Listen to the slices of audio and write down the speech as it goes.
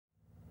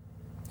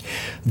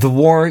The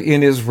war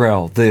in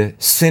Israel, the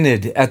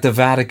synod at the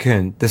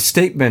Vatican, the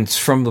statements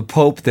from the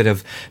Pope that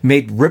have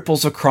made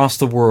ripples across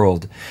the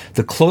world.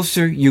 The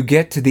closer you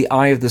get to the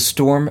eye of the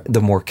storm,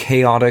 the more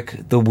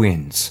chaotic the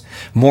winds.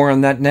 More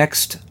on that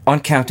next on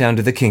Countdown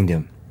to the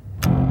Kingdom.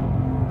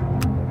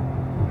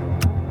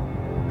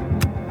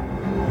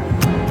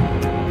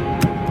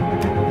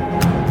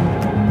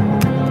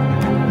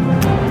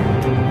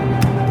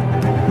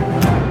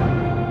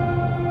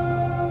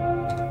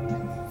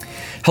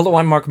 Hello,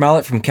 I'm Mark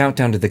Mallett from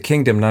Countdown to the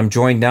Kingdom, and I'm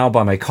joined now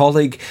by my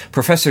colleague,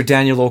 Professor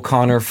Daniel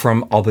O'Connor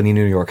from Albany,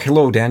 New York.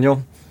 Hello,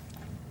 Daniel.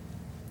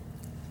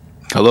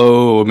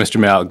 Hello, Mr.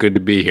 Mallett. Good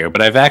to be here.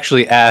 But I've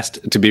actually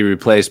asked to be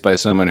replaced by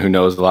someone who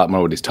knows a lot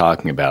more what he's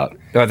talking about.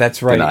 Oh,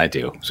 that's right. Than I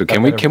do. So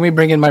can we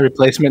bring in my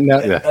replacement now?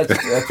 Yeah.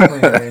 Let's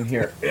bring her in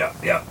here.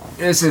 Yeah.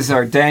 This is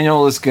our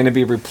Daniel is going to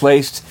be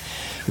replaced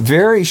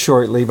very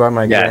shortly by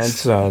my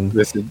grandson.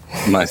 This is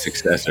my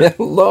successor.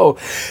 Hello,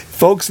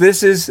 folks.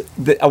 This is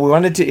we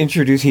wanted to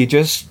introduce. He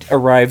just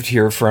arrived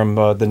here from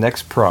the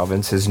next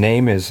province. His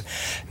name is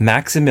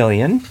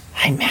Maximilian.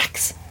 Hi,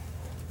 Max.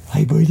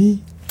 Hi,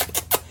 buddy.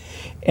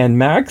 And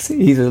Max,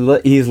 he's a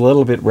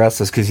little bit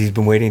restless because he's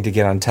been waiting to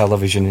get on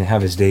television and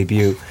have his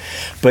debut.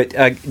 But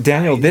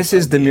Daniel, this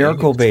is the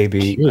miracle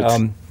baby.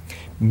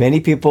 Many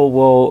people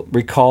will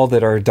recall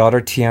that our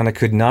daughter Tiana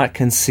could not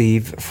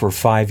conceive for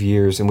 5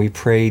 years, and we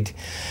prayed,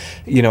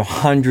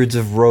 hundreds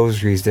of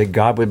rosaries that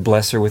God would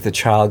bless her with a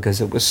child because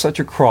it was such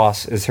a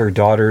cross as her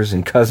daughters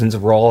and cousins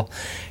were all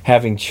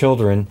having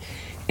children.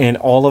 And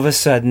all of a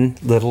sudden,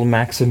 little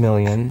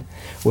Maximilian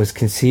was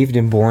conceived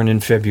and born in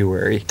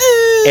February.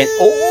 And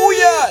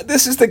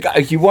this is the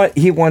guy he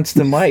wants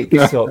the mic.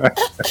 So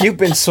you've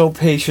been so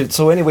patient.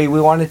 So anyway, we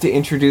wanted to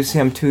introduce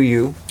him to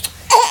you.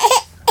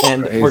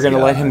 And we're going to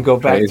let him go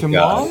back to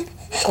Mom.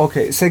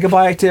 Okay, say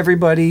goodbye to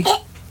everybody.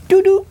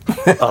 Doo-doo.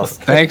 Oh,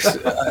 thanks.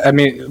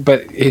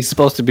 But he's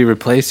supposed to be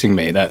replacing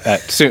me.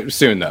 Soon.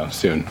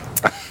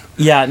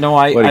 Yeah, no,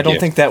 I don't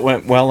think that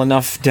went well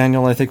enough,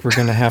 Daniel. I think we're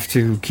going to have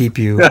to keep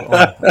you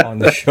on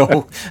the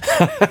show.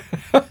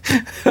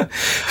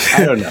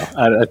 I don't know.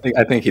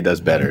 I think he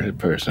does better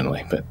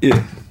personally, but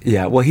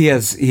yeah. Well, he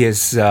has.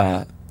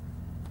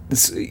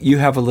 You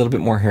have a little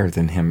bit more hair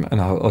than him, and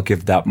I'll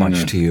give that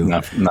much to you.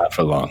 Not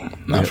for long.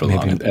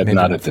 Maybe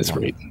not at this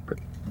rate.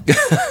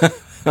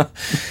 But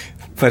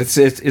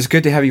it's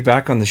good to have you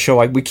back on the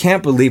show. We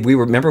can't believe we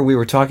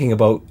were talking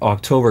about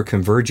October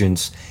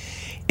Convergence,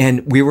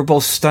 and we were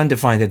both stunned to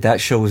find that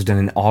show was done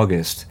in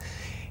August,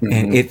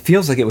 and it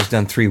feels like it was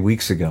done 3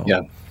 weeks ago.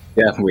 Yeah,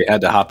 we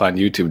had to hop on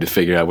YouTube to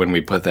figure out when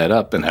we put that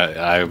up, and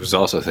I was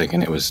also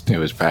thinking it was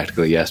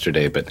practically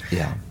yesterday, but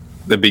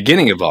the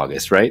beginning of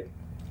August, right?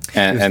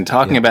 And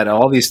talking about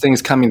all these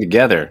things coming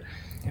together.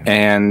 Yeah.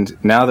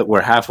 And now that we're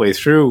halfway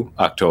through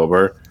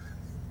October,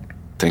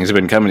 things have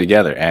been coming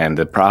together, and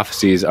the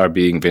prophecies are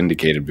being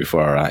vindicated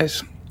before our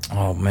eyes.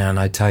 Oh, man,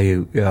 I tell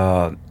you,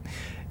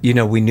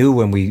 we knew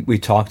when we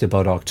talked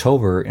about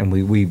October, and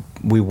we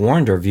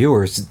warned our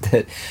viewers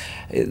that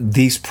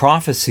these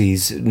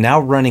prophecies, now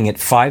running at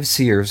 5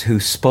 seers who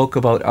spoke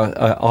about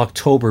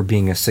October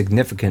being a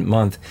significant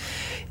month,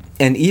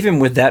 and even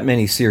with that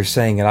many seers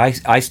saying it,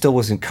 I still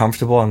wasn't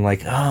comfortable. I'm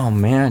like, oh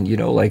man, you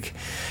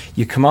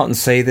come out and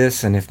say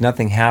this, and if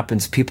nothing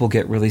happens, people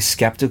get really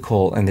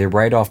skeptical and they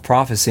write off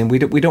prophecy. And we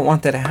don't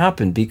want that to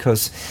happen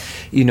because,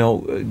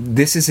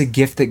 this is a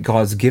gift that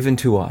God's given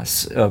to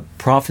us,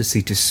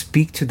 prophecy to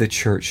speak to the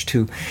church.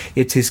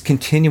 It's His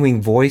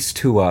continuing voice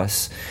to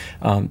us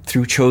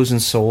through chosen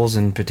souls,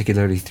 and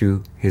particularly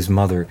through His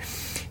mother.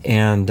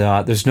 And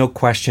there's no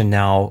question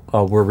now.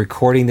 We're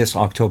recording this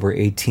October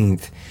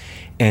 18th.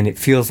 And it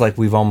feels like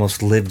we've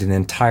almost lived an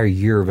entire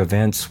year of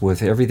events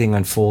with everything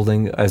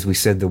unfolding. As we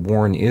said, the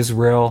war in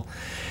Israel,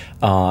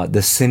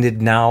 the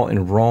synod now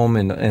in Rome,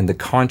 and the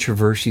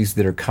controversies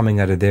that are coming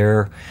out of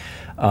there.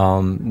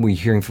 We're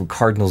hearing from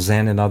Cardinal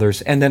Zen and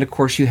others. And then, of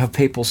course, you have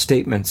papal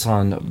statements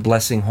on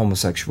blessing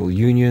homosexual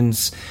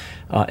unions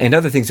and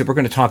other things that we're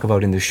going to talk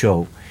about in the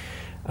show.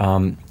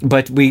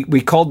 But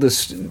we called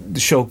the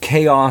show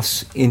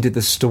Chaos into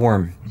the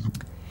Storm.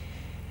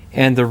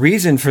 And the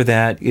reason for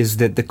that is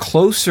that the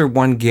closer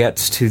one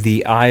gets to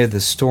the eye of the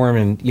storm,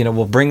 and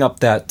we'll bring up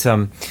that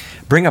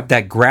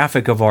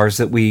graphic of ours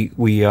that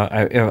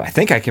I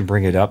think I can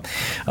bring it up,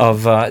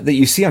 of that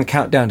you see on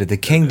Countdown to the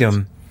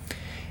Kingdom,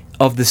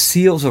 of the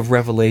seals of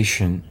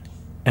Revelation,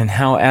 and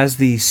how as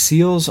these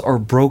seals are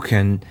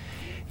broken,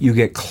 you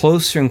get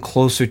closer and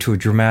closer to a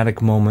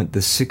dramatic moment,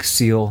 the sixth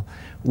seal,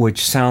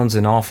 which sounds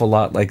an awful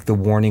lot like the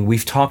warning.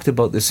 We've talked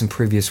about this in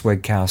previous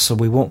webcasts, so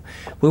we won't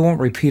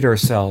repeat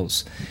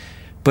ourselves.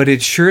 But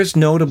it sure is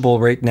notable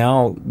right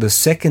now, the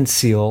second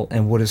seal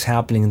and what is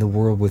happening in the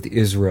world with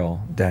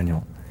Israel,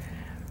 Daniel.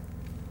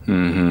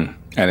 Mm-hmm.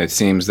 And it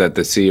seems that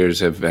the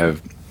seers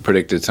have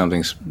predicted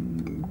something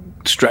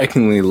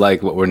strikingly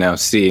like what we're now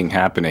seeing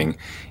happening,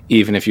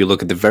 even if you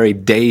look at the very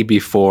day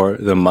before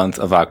the month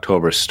of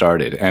October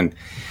started. And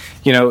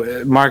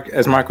Mark,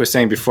 as Mark was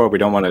saying before, we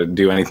don't want to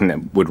do anything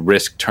that would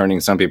risk turning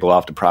some people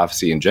off to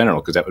prophecy in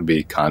general, because that would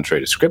be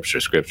contrary to Scripture.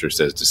 Scripture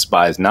says,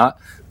 despise not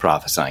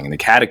prophesying. And the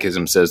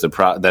Catechism says that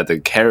the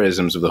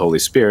charisms of the Holy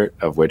Spirit,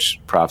 of which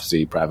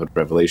prophecy, private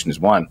revelation is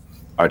one,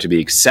 are to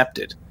be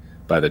accepted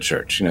by the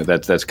church.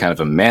 That's kind of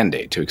a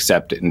mandate to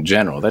accept it in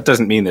general. That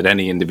doesn't mean that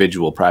any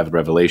individual private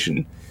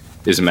revelation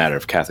is a matter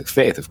of Catholic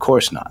faith. Of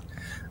course not.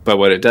 But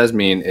what it does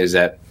mean is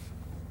that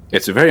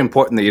it's very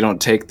important that you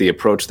don't take the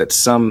approach that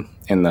some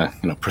in the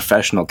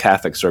professional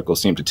Catholic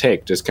circles seem to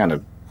take, just kind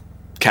of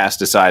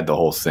cast aside the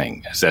whole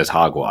thing as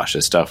hogwash,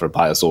 as stuff for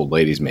pious old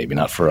ladies, maybe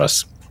not for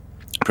us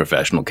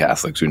professional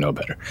Catholics who know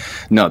better.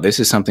 No, this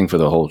is something for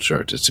the whole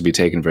church. It's to be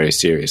taken very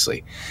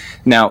seriously.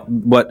 Now,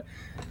 what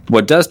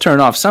does turn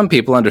off some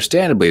people,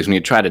 understandably, is when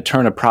you try to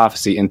turn a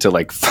prophecy into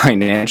like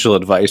financial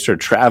advice or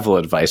travel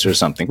advice or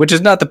something, which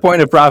is not the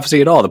point of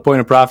prophecy at all. The point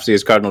of prophecy,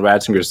 as Cardinal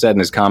Ratzinger said in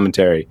his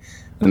commentary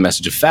on the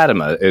Message of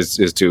Fatima, is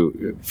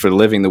for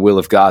living the will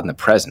of God in the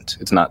present.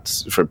 It's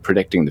not for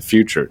predicting the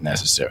future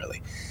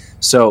necessarily.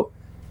 So,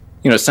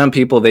 some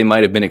people, they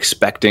might have been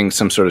expecting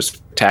some sort of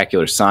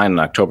spectacular sign on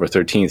October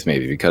 13th,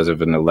 maybe because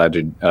of an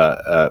alleged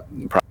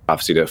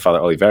prophecy to Father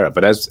Oliveira.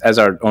 But as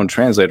our own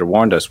translator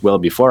warned us well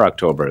before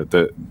October,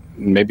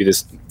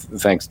 thanks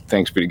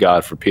be to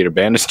God for Peter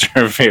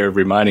Bannister here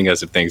reminding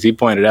us of things. He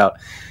pointed out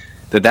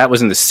that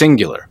was in the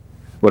singular,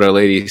 what Our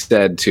Lady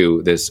said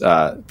to this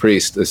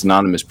priest, this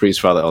anonymous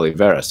priest, Father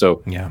Oliveira.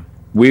 So yeah.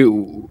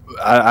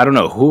 I don't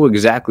know who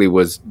exactly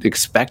was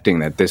expecting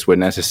that this would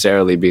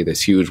necessarily be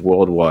this huge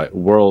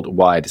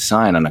worldwide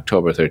sign on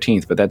October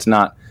 13th, but that's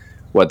not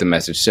what the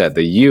message said.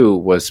 The "you"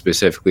 was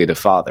specifically to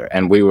Father,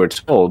 and we were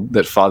told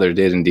that Father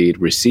did indeed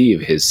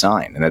receive his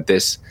sign, and that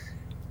this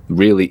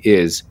really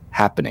is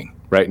happening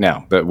right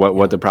now. That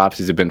what the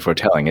prophecies have been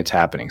foretelling, it's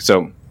happening.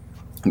 So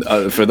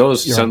for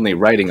those suddenly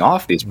writing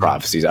off these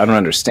prophecies, I don't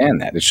understand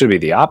that. It should be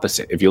the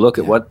opposite. If you look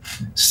at what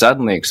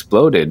suddenly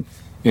exploded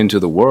into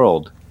the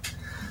world,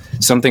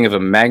 something of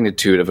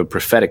a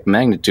prophetic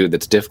magnitude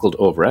that's difficult to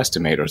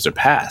overestimate or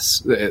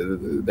surpass,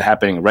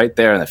 happening right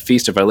there on the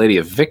Feast of Our Lady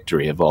of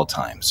Victory of all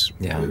times,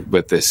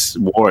 with this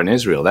war in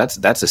Israel. That's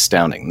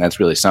astounding. That's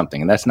really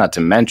something. And that's not to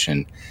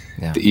mention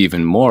the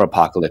even more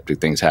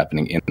apocalyptic things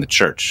happening in the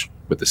church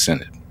with the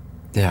Synod.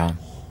 Yeah.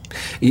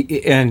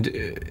 And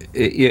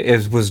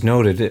as was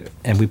noted,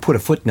 and we put a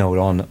footnote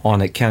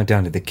on it,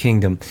 Countdown to the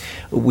Kingdom,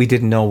 we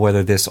didn't know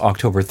whether this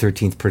October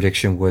 13th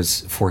prediction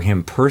was for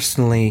him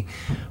personally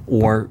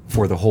or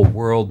for the whole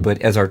world. But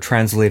as our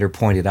translator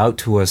pointed out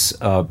to us,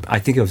 I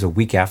think it was a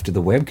week after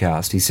the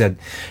webcast, he said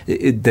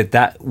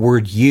that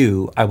word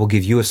 "you," I will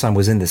give you a sign,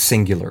 was in the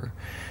singular.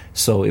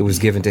 So it was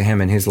given to him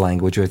in his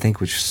language, I think,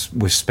 which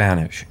was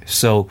Spanish.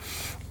 So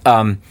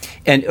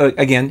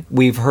again,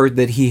 we've heard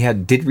that he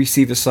did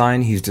receive a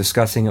sign. He's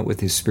discussing it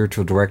with his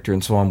spiritual director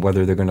and so on,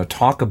 whether they're going to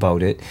talk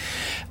about it.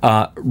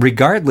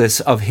 Regardless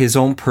of his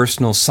own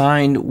personal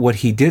sign, what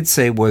he did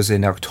say was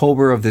in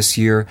October of this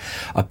year,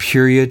 a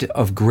period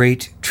of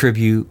great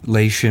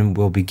tribulation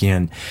will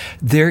begin.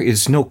 There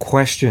is no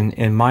question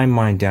in my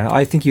mind, Dan.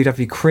 I think you'd have to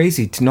be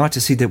crazy not to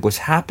see that what's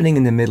happening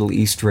in the Middle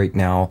East right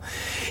now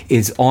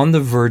is on the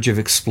verge of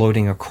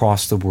exploding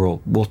across the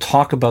world. We'll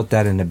talk about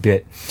that in a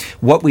bit.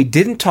 What we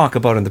didn't talk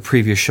about in the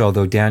previous show,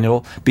 though,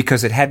 Daniel,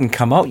 because it hadn't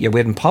come out yet, we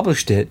hadn't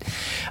published it,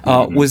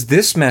 was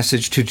this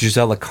message to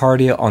Gisela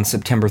Cardia on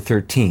September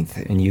 13th.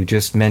 And you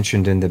just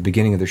mentioned in the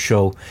beginning of the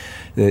show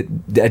that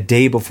a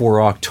day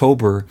before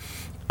October,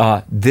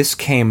 this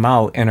came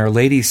out, and Our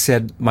Lady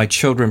said, "My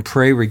children,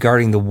 pray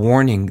regarding the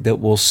warning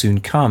that will soon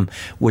come,"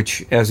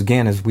 which, as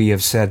we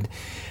have said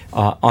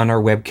on our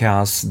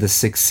webcasts, the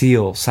sixth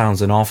seal sounds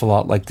an awful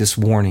lot like this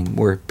warning,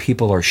 where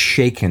people are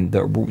shaken,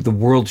 the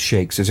world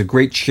shakes, there's a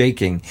great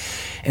shaking,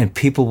 and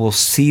people will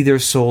see their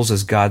souls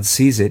as God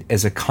sees it,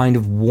 as a kind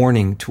of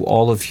warning to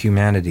all of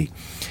humanity,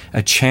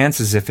 a chance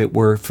as if it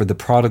were for the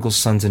prodigal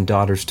sons and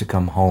daughters to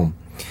come home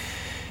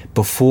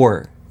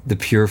before the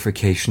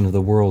purification of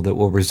the world that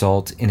will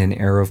result in an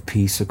era of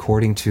peace,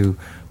 according to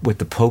what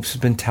the popes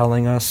have been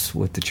telling us,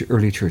 what the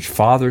early church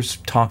fathers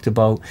talked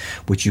about,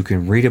 which you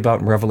can read about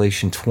in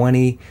Revelation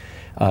 20,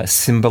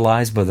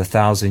 symbolized by the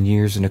 1,000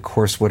 years, and of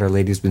course what Our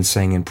Lady has been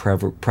saying in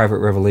private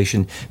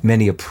revelation,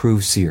 many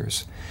approved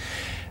seers.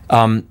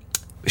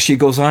 She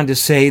goes on to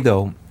say,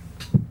 though,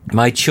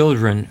 "My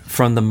children,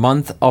 from the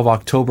month of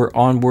October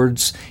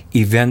onwards,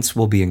 events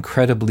will be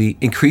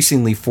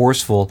increasingly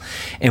forceful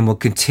and will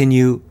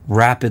continue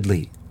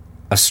rapidly.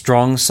 A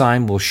strong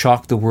sign will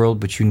shock the world,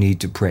 but you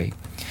need to pray."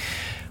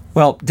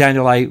 Well,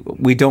 Daniel,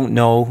 we don't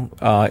know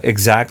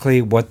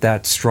exactly what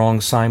that strong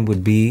sign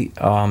would be.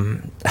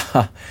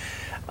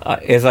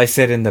 As I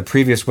said in the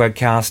previous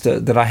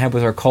webcast that I had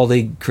with our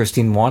colleague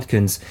Christine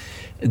Watkins,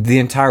 the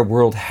entire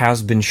world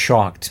has been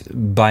shocked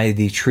by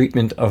the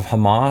treatment of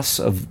Hamas,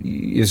 of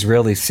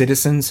Israeli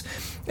citizens,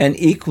 and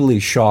equally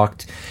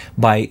shocked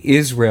by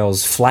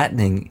Israel's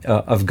flattening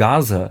of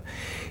Gaza.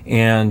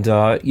 And,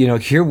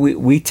 here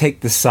we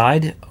take the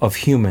side of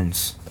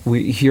humans.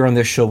 Here on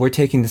this show, we're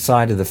taking the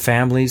side of the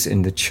families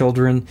and the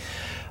children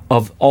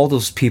of all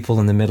those people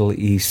in the Middle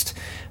East.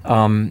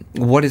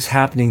 What is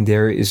happening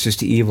there is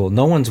just evil.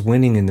 No one's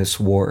winning in this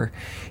war,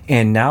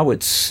 and now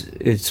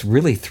it's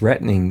really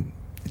threatening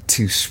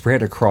to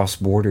spread across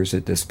borders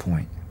at this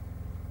point.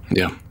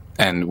 Yeah.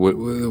 And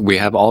we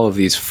have all of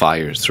these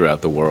fires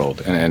throughout the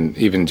world. And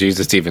even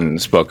Jesus even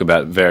spoke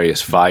about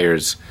various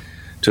fires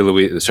to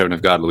the servant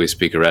of God, Luis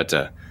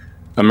Picaretta,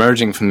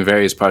 emerging from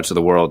various parts of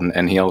the world.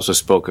 And he also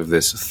spoke of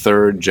this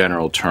third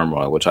general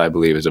turmoil, which I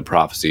believe is a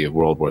prophecy of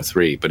World War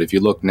III. But if you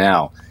look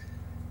now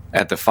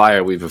at the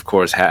fire we've, of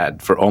course,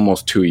 had for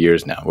almost 2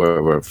 years now,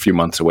 we're a few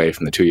months away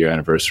from the 2-year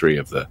anniversary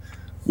of the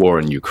war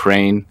in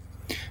Ukraine,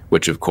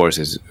 which, of course,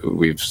 is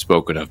we've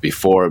spoken of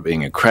before,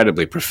 being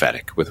incredibly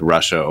prophetic, with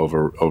Russia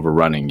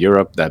overrunning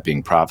Europe, that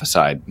being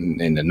prophesied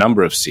in a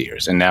number of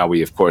seers. And now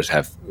we, of course,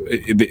 have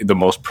the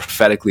most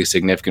prophetically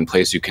significant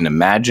place you can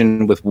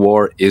imagine with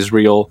war,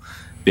 Israel,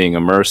 being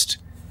immersed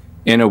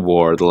in a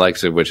war, the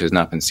likes of which has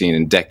not been seen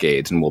in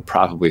decades and will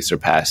probably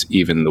surpass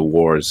even the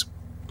wars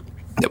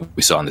that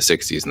we saw in the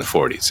 60s and the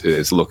 40s.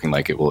 It's looking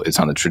like it's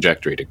on the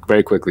trajectory to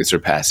very quickly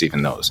surpass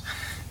even those.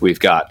 We've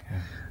got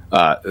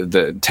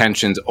the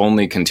tensions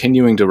only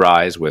continuing to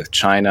rise with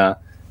China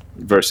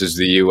versus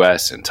the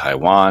U.S. and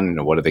Taiwan.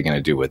 And what are they going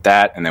to do with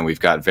that? And then we've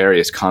got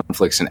various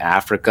conflicts in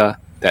Africa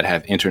that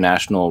have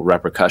international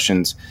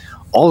repercussions.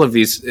 All of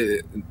these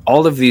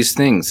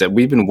things that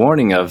we've been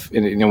warning of.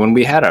 When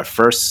we had our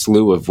first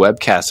slew of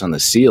webcasts on the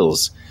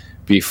SEALs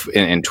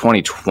in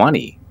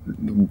 2020,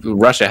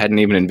 Russia hadn't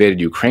even invaded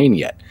Ukraine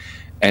yet.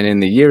 And in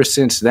the years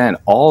since then,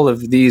 all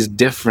of these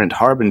different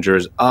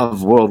harbingers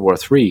of World War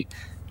III,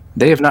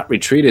 they have not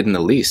retreated in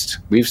the least.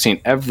 We've seen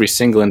every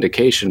single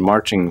indication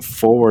marching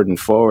forward and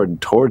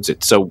forward towards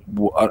it. So,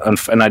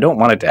 and I don't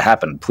want it to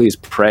happen. Please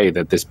pray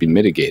that this be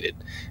mitigated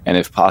and,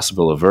 if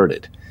possible,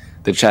 averted.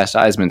 The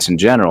chastisements in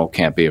general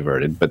can't be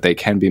averted, but they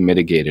can be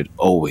mitigated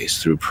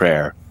always through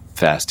prayer,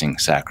 fasting,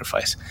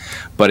 sacrifice.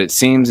 But it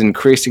seems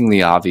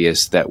increasingly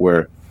obvious that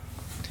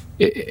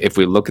if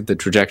we look at the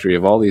trajectory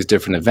of all these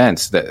different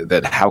events,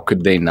 that how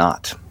could they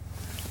not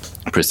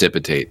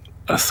precipitate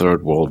a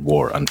third world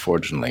war,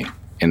 unfortunately,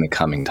 in the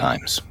coming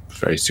times,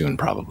 very soon,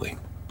 probably.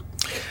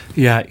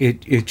 Yeah,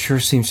 it sure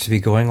seems to be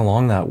going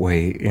along that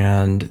way.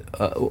 And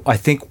I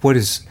think what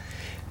is,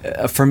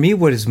 for me,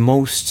 what is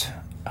most,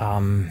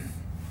 I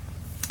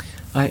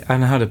don't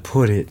know how to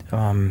put it.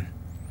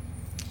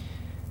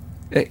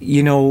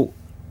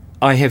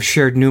 I have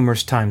shared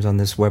numerous times on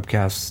this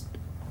webcast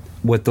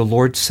what the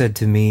Lord said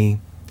to me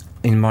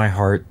in my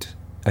heart.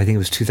 I think it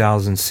was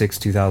 2006,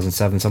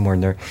 2007, somewhere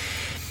in there,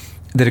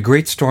 that a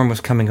great storm was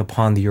coming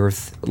upon the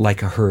earth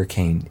like a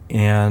hurricane.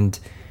 And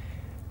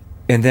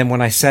then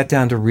when I sat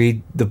down to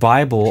read the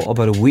Bible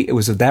about a week, it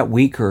was that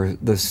week or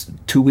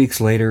 2 weeks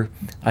later,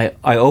 I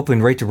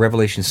opened right to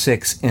Revelation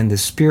 6, and the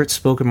Spirit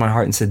spoke in my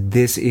heart and said,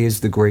 this is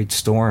the great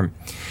storm.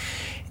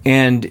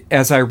 And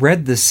as I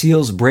read the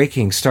seals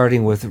breaking,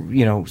 starting with,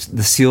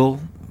 the seal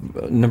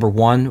number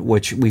 1,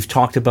 which we've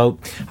talked about.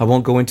 I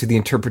won't go into the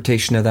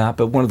interpretation of that,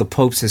 but one of the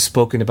popes has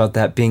spoken about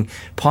that being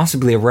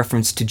possibly a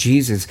reference to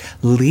Jesus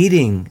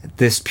leading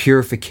this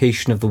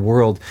purification of the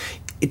world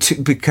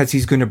because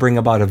he's going to bring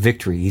about a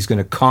victory. He's going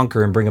to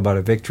conquer and bring about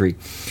a victory.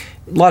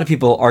 A lot of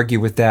people argue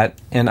with that,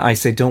 and I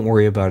say don't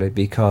worry about it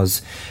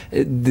because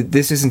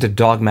this isn't a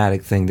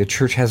dogmatic thing. The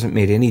church hasn't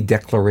made any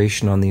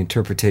declaration on the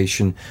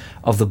interpretation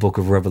of the book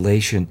of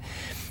Revelation.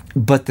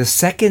 But the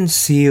second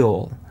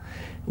seal,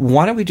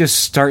 why don't we just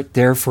start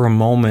there for a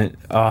moment,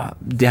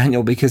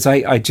 Daniel, because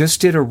I just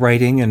did a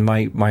writing, and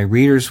my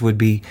readers would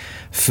be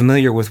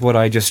familiar with what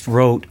I just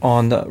wrote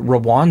on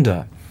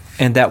Rwanda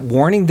and that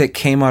warning that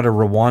came out of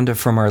Rwanda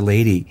from Our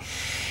Lady.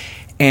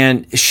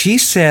 And she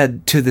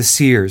said to the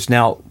seers,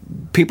 now,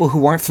 people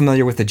who aren't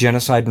familiar with the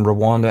genocide in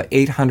Rwanda,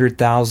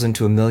 800,000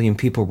 to 1 million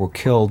people were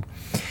killed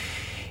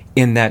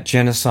in that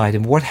genocide.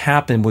 And what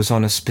happened was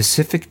on a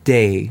specific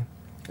day,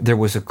 there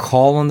was a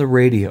call on the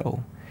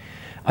radio.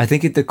 I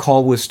think the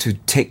call was to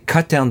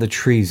cut down the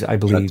trees, I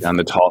believe.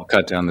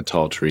 Cut down the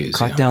tall trees.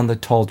 Cut down the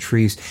tall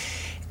trees.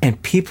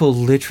 And people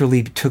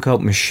literally took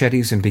out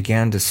machetes and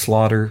began to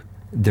slaughter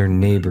their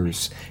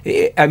neighbors.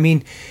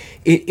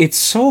 It's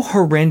so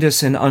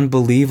horrendous and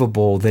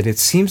unbelievable that it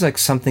seems like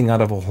something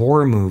out of a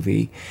horror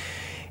movie.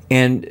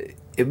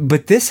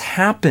 But this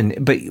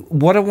happened. But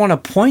what I want to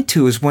point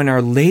to is when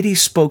Our Lady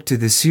spoke to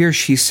the seers,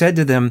 she said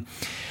to them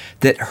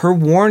that her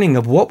warning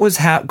of what was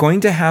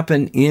going to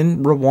happen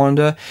in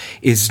Rwanda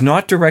is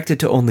not directed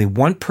to only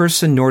one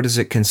person, nor does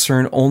it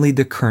concern only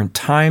the current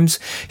times.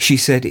 She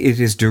said it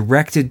is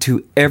directed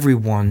to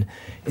everyone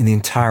in the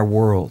entire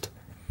world.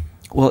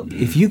 Well,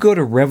 if you go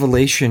to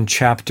Revelation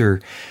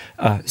chapter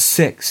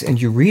 6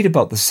 and you read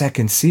about the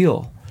second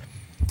seal,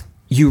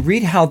 you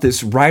read how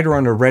this rider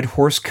on a red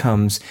horse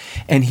comes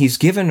and he's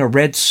given a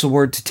red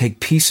sword to take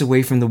peace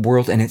away from the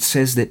world, and it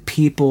says that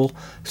people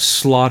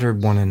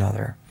slaughtered one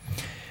another.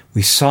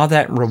 We saw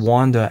that in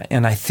Rwanda,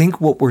 and I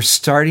think what we're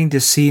starting to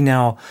see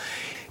now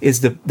is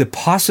the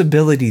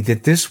possibility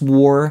that this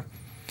war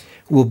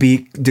will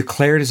be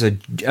declared as a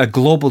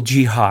global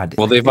jihad.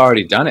 Well, they've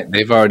already done it.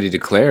 They've already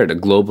declared a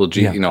global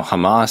jihad.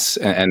 Hamas,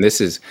 and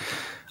this is,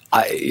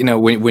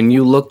 when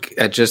you look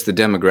at just the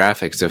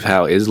demographics of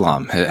how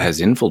Islam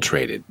has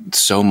infiltrated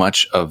so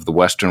much of the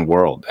Western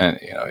world, and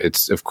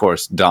it's of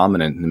course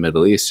dominant in the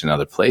Middle East and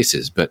other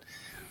places, but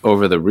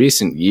over the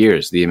recent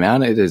years, the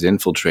amount it has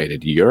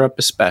infiltrated Europe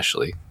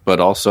especially, but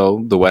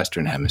also the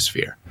Western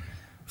Hemisphere.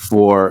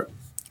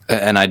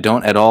 And I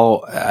don't at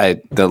all.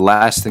 The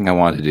last thing I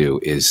want to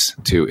do is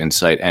to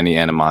incite any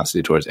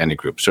animosity towards any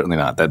group. Certainly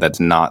not. That's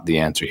not the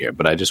answer here.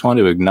 But I just want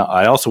to.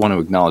 I also want to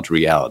acknowledge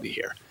reality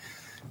here,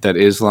 that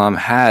Islam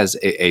has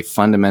a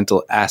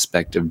fundamental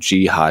aspect of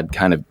jihad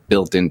kind of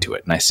built into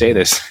it. And I say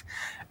this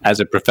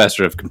as a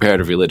professor of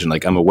comparative religion.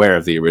 Like, I'm aware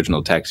of the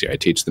original text here. I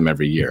teach them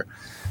every year.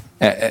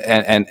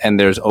 And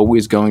there's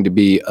always going to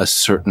be a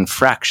certain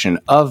fraction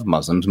of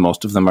Muslims.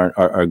 Most of them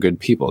are good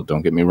people,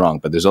 don't get me wrong,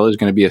 but there's always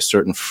going to be a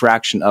certain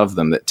fraction of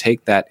them that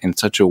take that in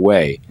such a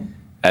way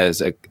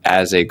as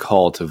a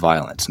call to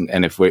violence.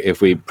 And if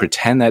we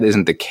pretend that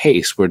isn't the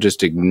case, we're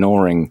just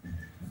ignoring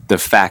the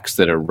facts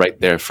that are right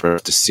there for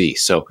us to see.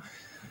 So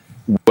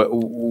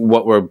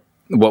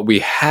what we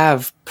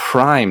have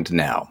primed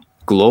now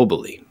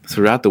globally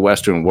throughout the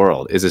Western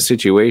world is a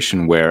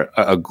situation where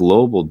a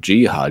global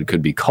jihad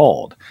could be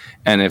called.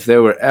 And if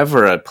there were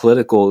ever a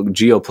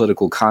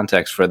geopolitical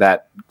context for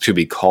that to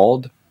be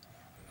called,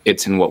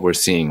 it's in what we're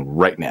seeing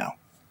right now,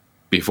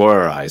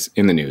 before our eyes,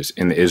 in the news,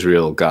 in the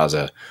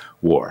Israel-Gaza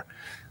war.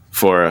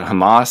 For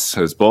Hamas,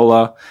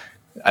 Hezbollah,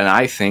 and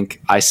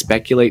I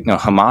speculate,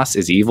 Hamas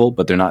is evil,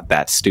 but they're not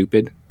that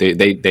stupid.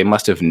 They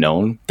must have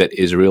known that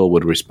Israel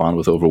would respond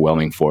with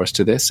overwhelming force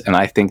to this, and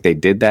I think they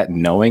did that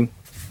knowing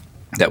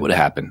that would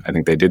happen. I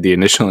think they did the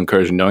initial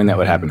incursion knowing that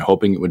would happen,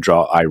 hoping it would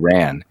draw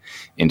Iran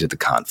into the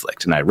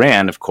conflict. And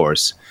Iran, of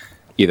course,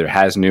 either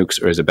has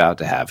nukes or is about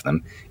to have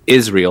them.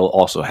 Israel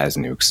also has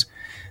nukes.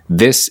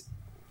 This,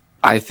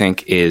 I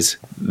think, is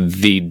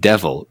the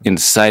devil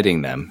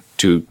inciting them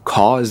to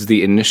cause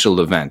the initial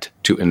event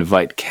to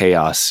invite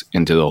chaos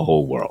into the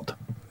whole world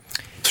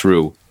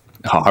through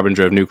a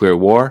harbinger of nuclear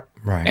war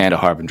and a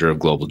harbinger of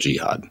global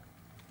jihad.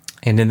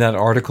 And in that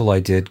article I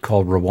did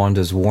called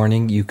Rwanda's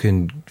Warning, you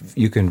can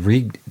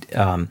read,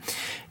 that's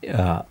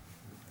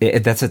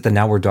at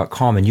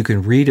thenowword.com, and you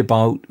can read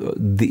about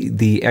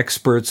the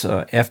experts,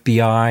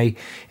 FBI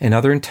and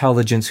other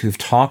intelligence who've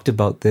talked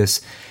about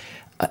this,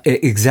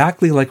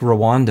 exactly like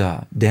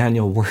Rwanda,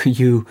 Daniel, where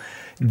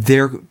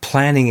they're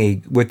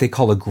planning what they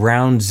call a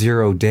ground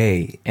zero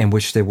day, in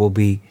which there will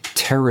be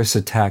terrorist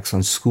attacks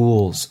on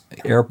schools,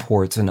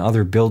 airports, and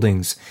other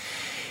buildings.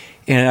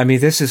 And I mean,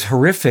 this is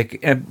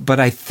horrific, but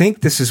I think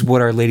this is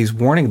what Our Lady's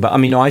warning about. I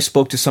mean, I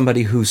spoke to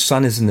somebody whose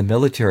son is in the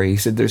military. He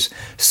said there's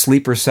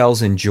sleeper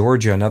cells in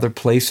Georgia and other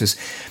places.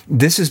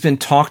 This has been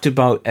talked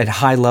about at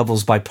high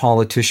levels by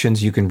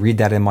politicians. You can read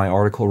that in my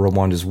article,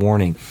 Rwanda's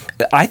Warning.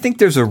 I think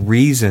there's a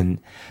reason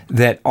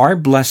that our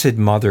Blessed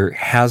Mother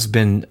has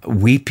been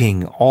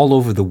weeping all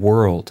over the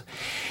world.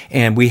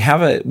 And we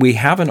have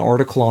an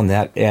article on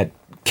that at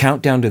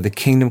Countdown to the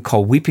Kingdom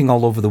called Weeping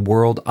All Over the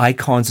World,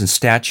 Icons and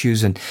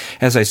Statues. And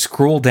as I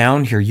scroll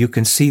down here, you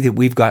can see that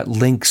we've got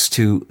links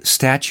to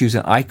statues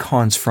and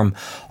icons from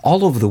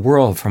all over the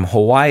world, from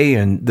Hawaii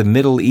and the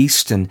Middle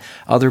East and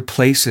other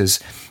places,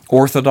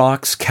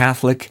 Orthodox,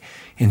 Catholic,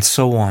 and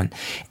so on.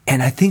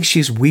 And I think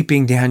she's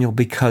weeping, Daniel,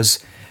 because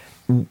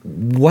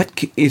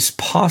what is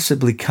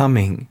possibly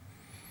coming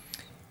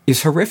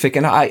is horrific.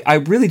 And I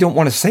really don't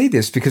want to say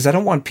this because I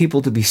don't want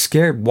people to be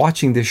scared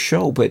watching this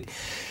show, but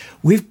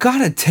we've got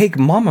to take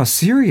Mama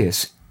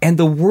serious, and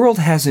the world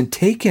hasn't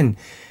taken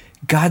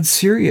God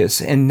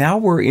serious, and now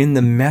we're in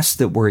the mess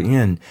that we're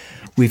in.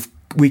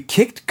 We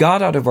kicked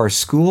God out of our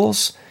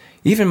schools.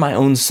 Even my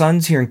own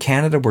sons here in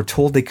Canada were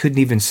told they couldn't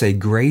even say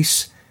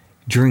grace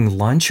during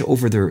lunch,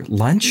 over their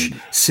lunch,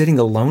 sitting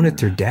alone at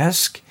their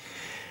desk.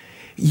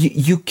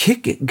 You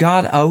kick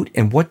God out,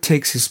 and what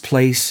takes his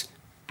place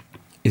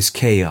is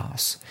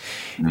chaos.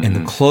 Mm-hmm. And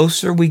the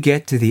closer we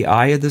get to the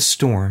eye of the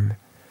storm,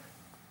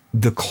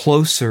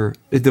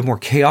 the more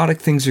chaotic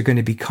things are going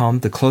to become,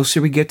 the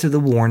closer we get to the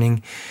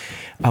warning.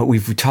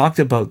 We've talked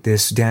about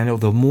this, Daniel,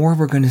 the more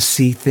we're going to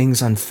see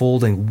things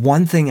unfolding,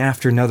 one thing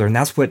after another. And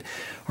that's what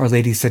Our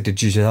Lady said to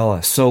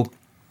Gisela. So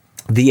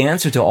the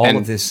answer to all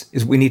of this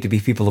is we need to be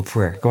people of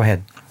prayer. Go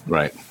ahead.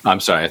 Right. I'm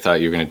sorry. I thought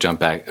you were going to jump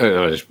back.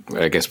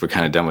 I guess we're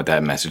kind of done with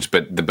that message.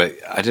 But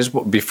I just,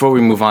 before we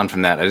move on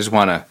from that, I just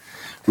want to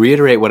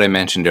reiterate what I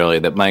mentioned earlier,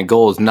 that my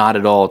goal is not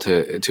at all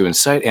to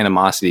incite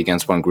animosity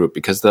against one group,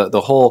 because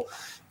the whole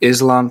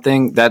Islam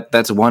thing,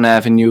 that's one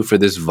avenue for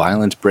this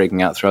violence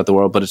breaking out throughout the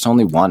world, but it's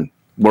only one.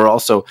 We're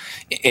also,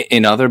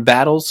 in other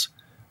battles,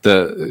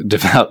 the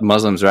devout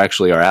Muslims are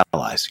actually our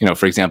allies.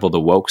 For example, the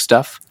woke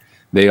stuff,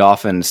 they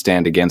often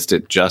stand against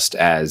it just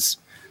as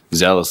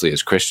zealously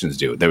as Christians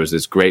do. There was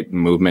this great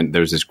movement, there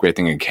was this great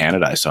thing in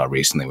Canada I saw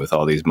recently with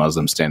all these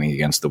Muslims standing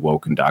against the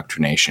woke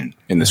indoctrination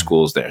in the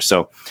schools there.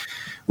 So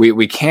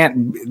we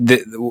can't,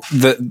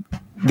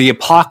 the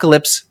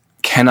apocalypse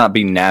cannot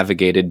be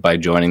navigated by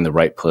joining the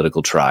right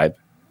political tribe.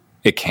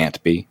 It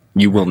can't be.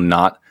 You will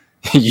not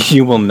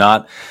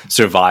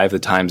survive the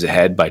times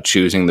ahead by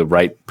choosing the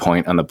right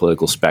point on the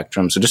political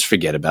spectrum. So just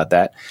forget about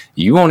that.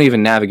 You won't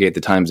even navigate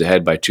the times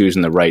ahead by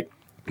choosing the right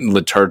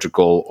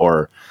liturgical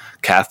or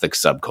Catholic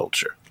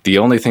subculture. The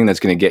only thing that's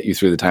going to get you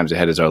through the times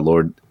ahead is our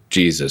Lord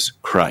Jesus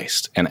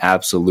Christ, and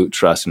absolute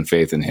trust and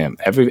faith in him.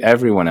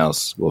 Everyone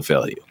else will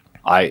fail you,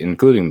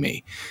 including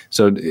me.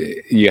 So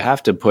you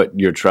have to put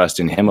your trust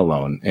in him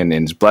alone and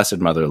in his blessed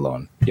mother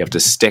alone. You have to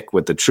stick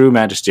with the true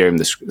magisterium,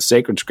 the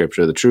sacred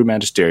scripture, the true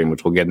magisterium,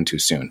 which we'll get into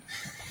soon.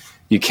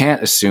 You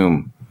can't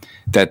assume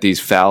that these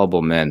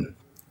fallible men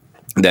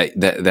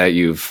that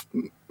you've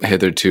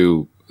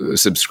hitherto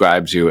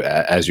subscribed to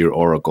as your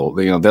oracle,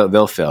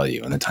 they'll fail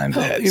you in the times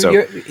ahead.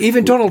 So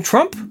even Donald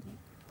Trump,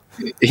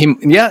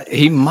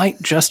 he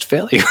might just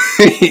fail you.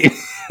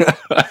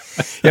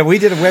 Yeah, we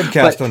did a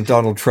webcast on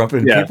Donald Trump,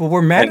 and people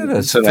were mad at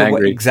us so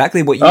for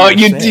exactly what you were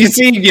saying. You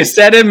see, you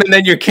said him, and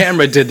then your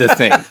camera did the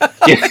thing.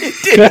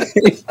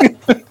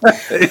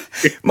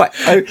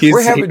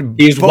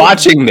 He's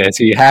watching this.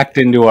 He hacked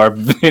into our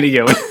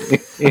video and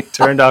he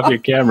turned off your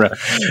camera.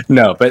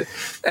 No, but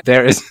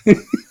there is...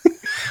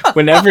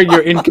 Whenever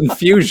you're in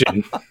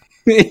confusion,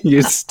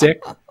 you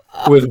stick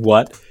with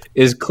what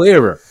is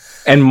clearer.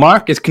 And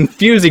Mark is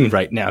confusing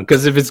right now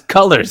because of his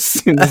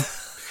colors.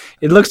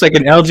 It looks like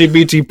an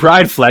LGBT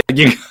pride flag.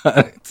 You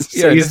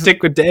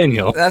stick with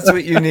Daniel. That's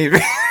what you need.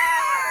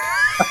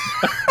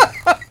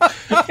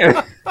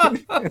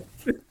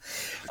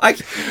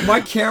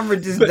 My camera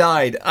just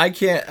died. I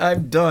can't.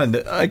 I'm done.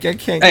 I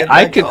can't. Get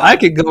I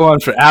could go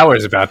on for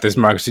hours about this,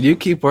 Mark. So you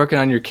keep working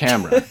on your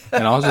camera,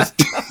 and I'll just.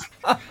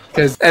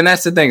 And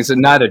that's the thing. So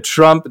neither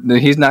Trump,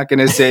 he's not going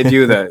to save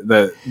you.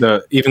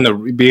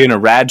 Being a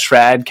rad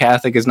trad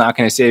Catholic is not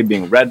going to save you.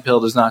 Being red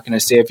pilled is not going to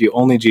save you.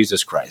 Only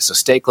Jesus Christ. So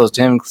stay close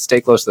to him. Stay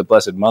close to the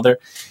Blessed Mother.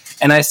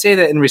 And I say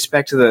that in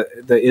respect to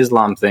the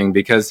Islam thing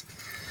because,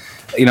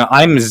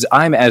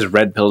 I'm as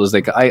red pilled as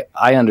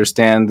I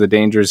understand the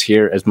dangers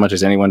here as much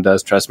as anyone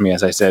does. Trust me,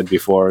 as I said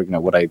before,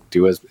 what I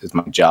do is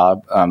my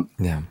job.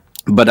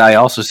 But I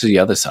also see the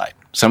other side.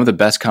 Some of the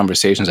best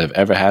conversations I've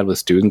ever had with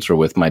students were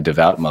with my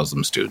devout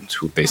Muslim students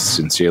who they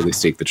sincerely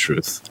seek the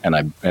truth. And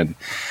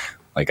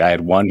I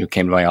had one who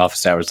came to my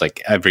office hours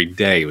like every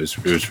day.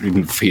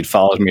 He'd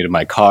follow me to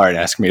my car and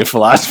ask me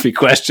philosophy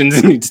questions,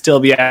 and he'd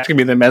still be asking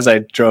me them as I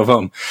drove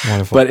home.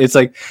 Wonderful. But it's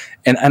like,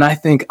 and I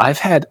think I've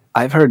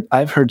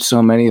heard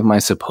so many of my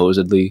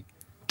supposedly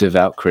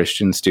devout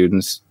Christian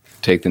students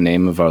take the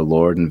name of our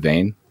Lord in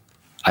vain.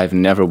 I've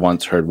never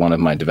once heard one of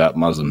my devout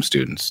Muslim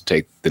students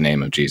take the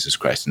name of Jesus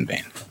Christ in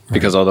vain. Right.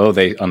 Because although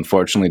they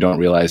unfortunately don't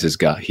realize he's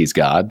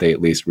God, they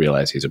at least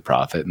realize he's a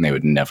prophet, and they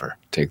would never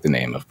take the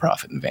name of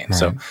prophet in vain. Right.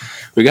 So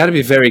we got to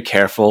be very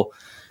careful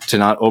to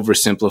not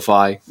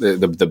oversimplify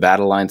the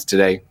battle lines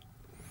today.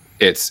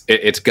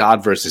 It's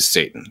God versus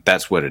Satan.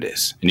 That's what it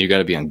is. And you got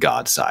to be on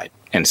God's side.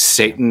 And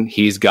Satan,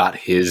 he's got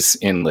his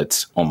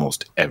inlets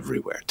almost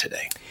everywhere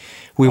today.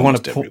 We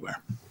wanted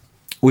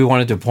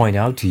to point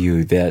out to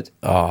you that,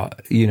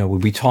 when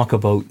we talk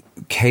about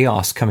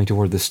chaos coming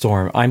toward the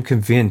storm, I'm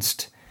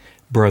convinced,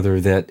 brother,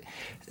 that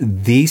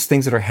these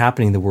things that are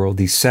happening in the world,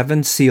 these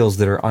 7 seals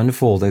that are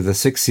unfolded, the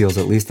 6 seals,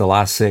 at least the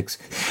last 6,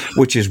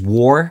 which is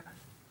war,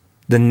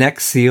 the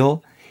next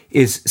seal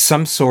is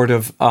some sort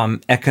of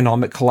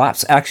economic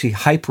collapse, actually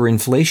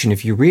hyperinflation.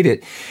 If you read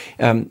it,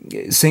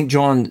 St.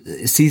 John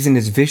sees in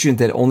his vision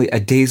that only a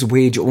day's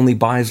wage only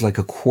buys like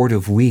a quart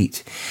of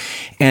wheat.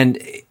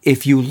 And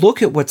if you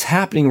look at what's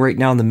happening right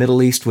now in the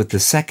Middle East with the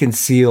second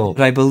seal,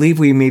 I believe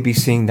we may be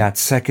seeing that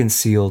second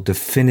seal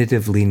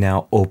definitively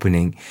now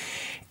opening.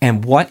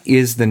 And what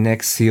is the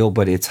next seal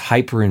but it's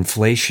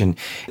hyperinflation?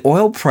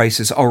 Oil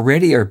prices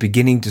already are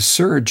beginning to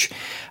surge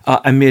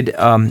amid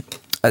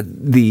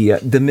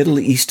the Middle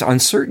East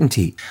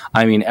uncertainty.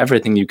 I mean,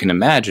 everything you can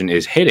imagine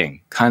is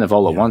hitting kind of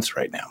all at once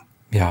right now.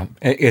 Yeah,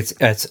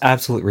 it's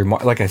absolutely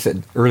remarkable. Like I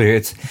said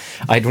earlier,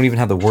 I don't even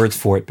have the words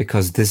for it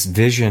because this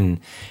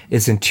vision,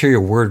 this interior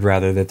word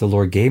rather that the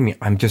Lord gave me,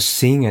 I'm just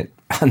seeing it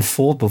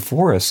unfold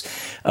before us.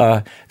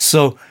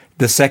 So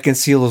the second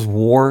seal is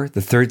war.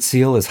 The third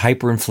seal is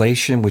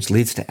hyperinflation, which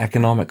leads to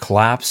economic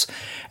collapse.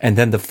 And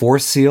then the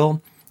fourth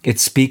seal, it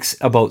speaks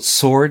about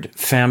sword,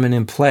 famine,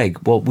 and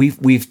plague. Well,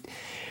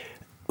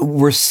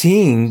 we're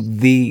seeing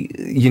the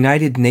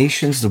United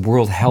Nations, the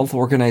World Health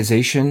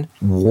Organization,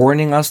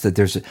 warning us that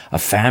there's a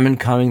famine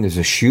coming, there's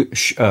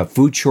a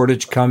food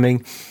shortage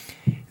coming.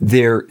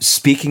 They're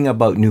speaking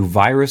about new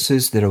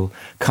viruses that are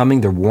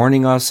coming. They're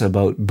warning us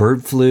about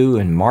bird flu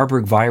and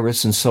Marburg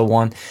virus and so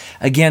on.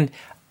 Again,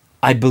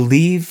 I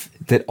believe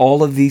that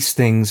all of these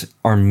things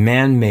are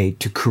man-made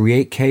to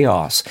create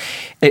chaos.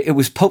 It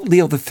was Pope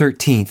Leo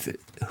XIII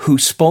who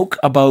spoke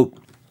about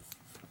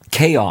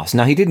chaos.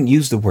 Now, he didn't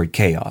use the word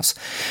chaos.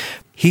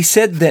 He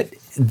said that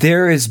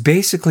there is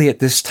basically at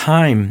this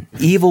time,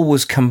 evil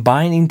was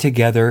combining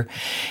together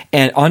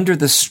and under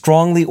the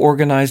strongly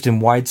organized and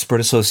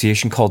widespread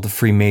association called the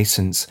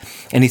Freemasons.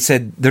 And he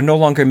said they're no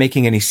longer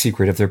making any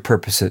secret of their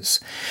purposes.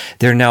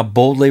 They're now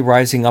boldly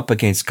rising up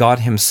against God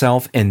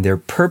himself, and their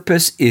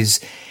purpose is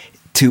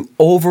to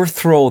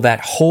overthrow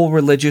that whole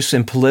religious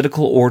and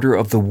political order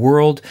of the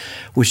world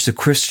which the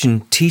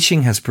Christian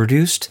teaching has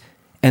produced,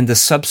 and the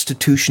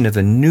substitution of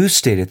a new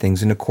state of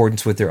things in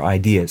accordance with their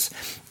ideas.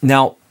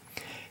 Now,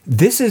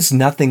 this is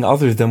nothing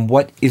other than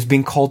what is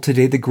being called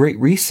today the Great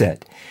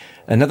Reset.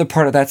 Another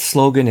part of that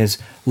slogan is,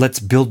 let's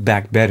build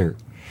back better.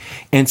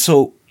 And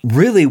so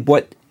really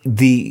what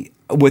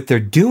they're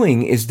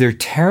doing is they're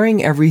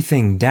tearing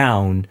everything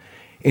down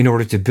in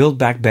order to build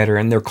back better,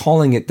 and they're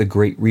calling it the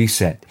Great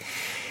Reset.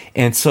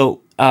 And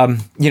so,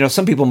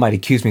 some people might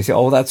accuse me and say,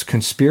 oh, that's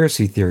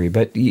conspiracy theory.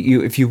 But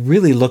if you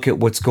really look at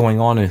what's going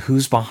on and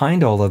who's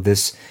behind all of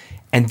this,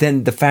 and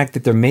then the fact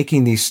that they're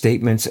making these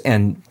statements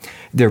and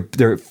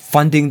they're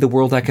funding the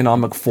World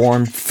Economic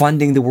Forum,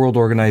 funding the World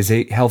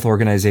Health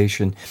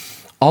Organization,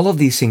 all of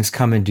these things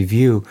come into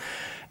view,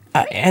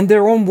 and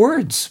their own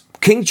words.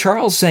 King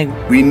Charles saying,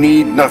 "We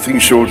need nothing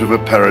short of a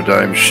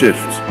paradigm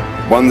shift,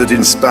 one that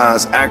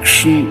inspires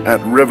action at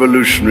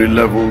revolutionary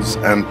levels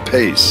and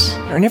pace."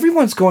 And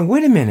everyone's going,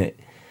 wait a minute,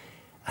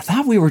 I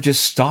thought we were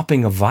just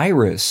stopping a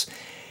virus.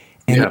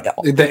 And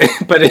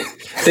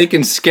they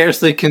can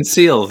scarcely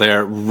conceal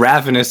their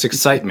ravenous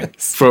excitement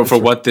for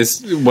what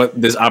this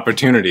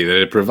opportunity that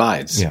it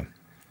provides. Yeah.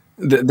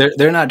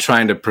 They're not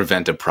trying to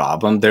prevent a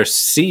problem. They're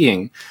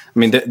seeing,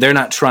 they're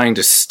not trying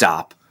to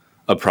stop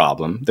a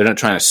problem. They're not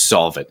trying to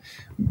solve it.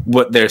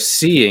 What they're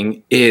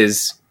seeing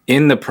is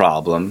in the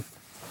problem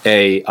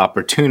a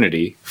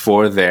opportunity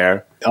for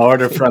their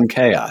order from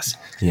chaos.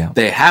 Yeah.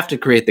 They have to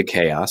create the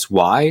chaos.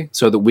 Why?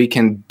 So that we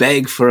can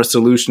beg for a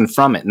solution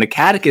from it. And the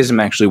Catechism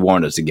actually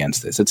warned us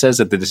against this. It says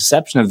that the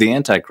deception of the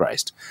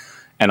Antichrist,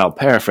 and I'll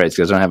paraphrase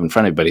because I don't have it in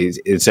front of me, but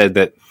it said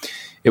that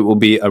it will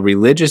be a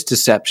religious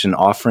deception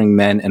offering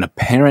men an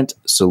apparent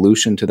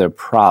solution to their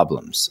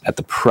problems at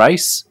the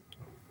price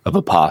of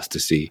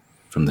apostasy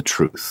from the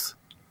truth.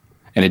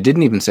 And it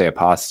didn't even say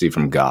apostasy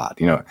from God.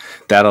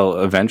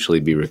 That'll eventually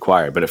be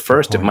required. But at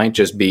first, it might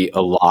just be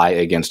a lie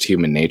against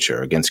human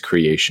nature, against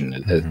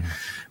creation,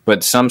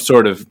 but some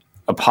sort of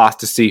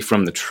apostasy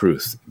from the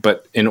truth.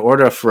 But in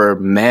order for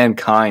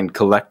mankind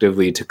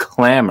collectively to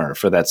clamor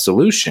for that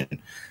solution,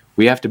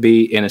 we have to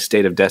be in a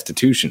state of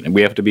destitution, and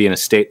we have to be in a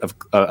state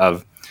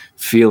of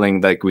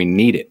feeling like we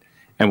need it.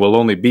 And we'll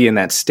only be in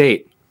that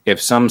state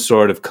if some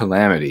sort of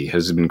calamity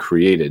has been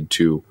created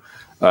to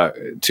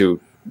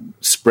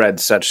spread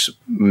such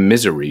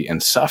misery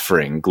and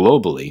suffering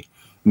globally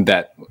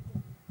that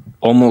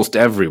almost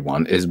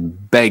everyone is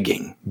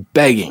begging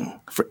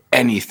for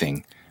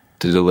anything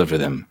to deliver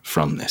them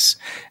from this.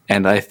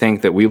 And I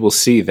think that we will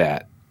see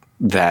that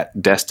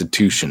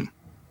destitution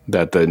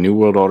that the New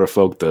World Order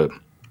folk, the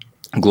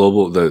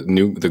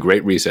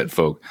Great Reset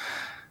folk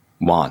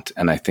want.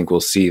 And I think we'll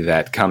see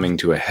that coming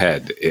to a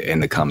head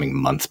in the coming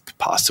month,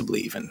 possibly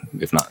even,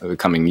 if not the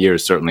coming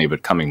years, certainly,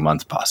 but coming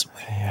months,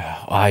 possibly.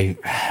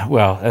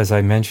 Yeah, as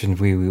I mentioned,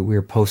 we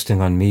were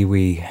posting on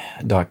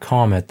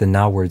MeWe.com at the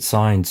Now Word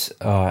Signs.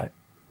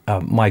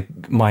 My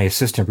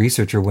assistant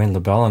researcher, Wayne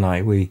LaBelle, and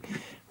I,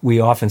 we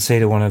often say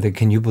to one another,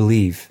 can you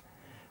believe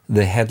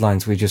the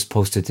headlines we just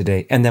posted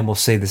today? And then we'll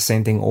say the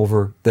same thing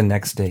over the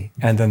next day,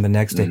 and then the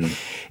next day.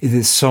 It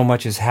is so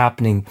much is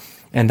happening.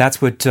 And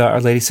that's what Our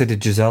Lady said to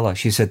Gisela.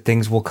 She said,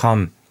 things will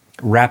come,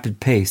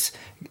 rapid pace.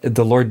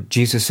 The Lord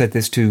Jesus said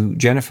this to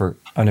Jennifer,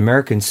 an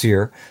American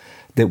seer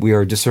that we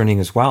are discerning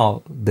as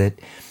well, that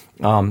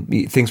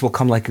things will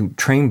come like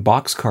train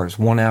boxcars,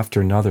 one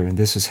after another, and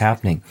this is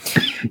happening.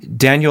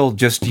 Daniel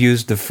just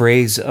used the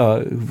phrase,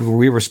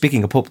 we were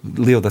speaking of Pope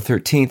Leo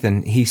XIII,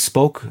 and he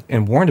spoke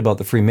and warned about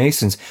the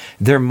Freemasons.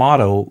 Their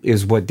motto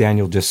is what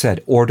Daniel just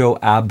said, Ordo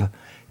ab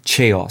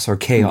chaos, or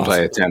chaos. I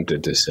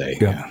attempted to say.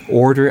 Yeah.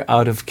 Order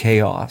out of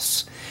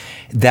chaos.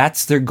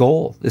 That's their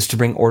goal, is to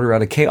bring order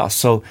out of chaos.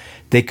 So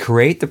they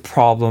create the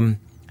problem,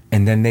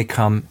 and then they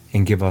come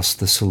and give us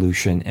the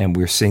solution. And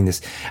we're seeing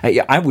this.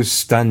 I was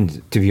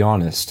stunned, to be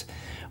honest,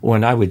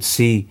 when I would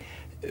see,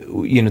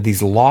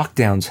 these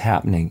lockdowns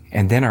happening,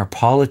 and then our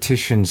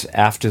politicians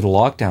after the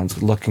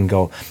lockdowns look and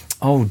go,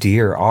 oh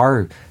dear,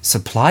 our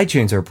supply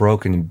chains are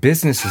broken and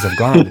businesses have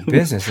gone out of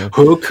business.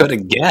 Who could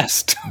have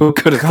guessed? Who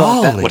could have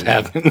thought that would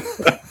happen?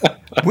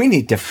 We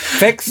need to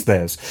fix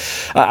this.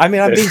 I'm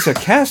being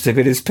sarcastic.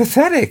 It is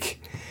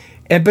pathetic.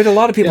 But a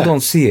lot of people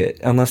don't see it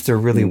unless they're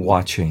really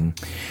watching.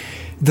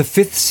 The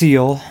fifth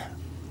seal,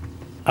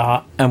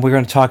 and we're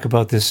going to talk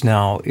about this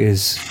now,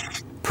 is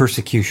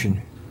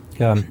persecution.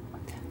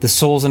 The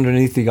souls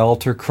underneath the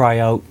altar cry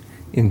out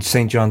in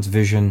St. John's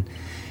vision,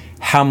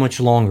 how much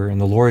longer? And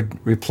the Lord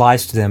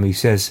replies to them. He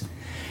says,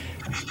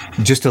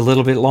 just a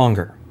little bit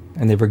longer.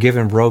 And they were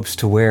given robes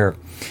to wear.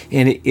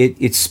 And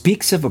it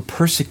speaks of a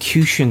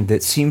persecution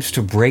that seems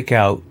to break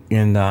out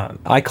in,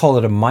 I call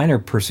it a minor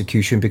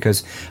persecution,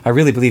 because I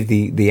really believe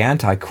the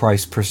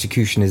Antichrist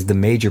persecution is the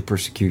major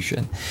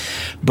persecution.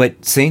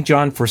 But St.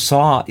 John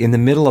foresaw in the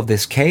middle of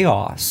this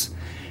chaos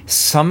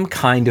some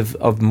kind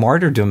of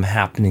martyrdom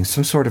happening,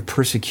 some sort of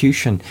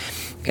persecution.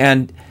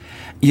 And,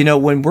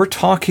 when we're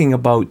talking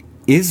about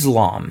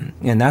Islam,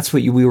 and that's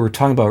what we were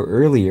talking about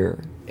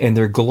earlier, and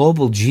their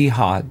global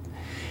jihad,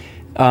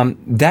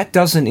 That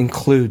doesn't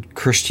include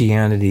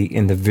Christianity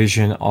in the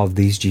vision of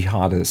these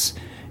jihadists.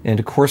 And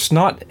of course,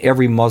 not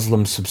every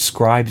Muslim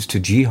subscribes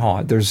to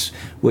jihad. There's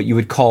what you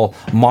would call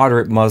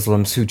moderate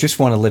Muslims who just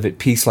want to live at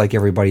peace like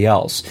everybody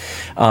else.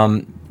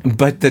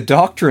 But the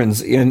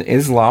doctrines in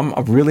Islam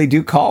really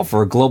do call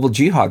for a global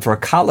jihad, for a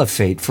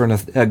caliphate, for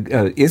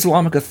an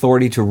Islamic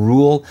authority to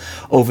rule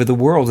over the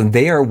world. And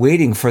they are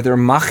waiting for their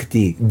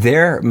Mahdi,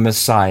 their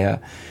Messiah,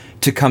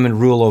 to come and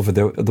rule over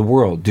the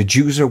world. The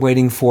Jews are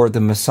waiting for the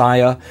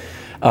Messiah,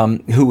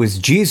 who is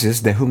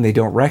Jesus, whom they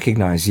don't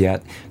recognize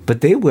yet,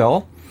 but they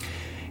will.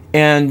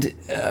 And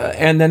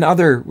then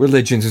other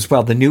religions as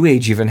well. The New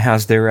Age even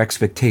has their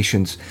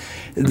expectations.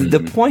 Mm-hmm. The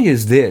point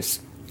is this.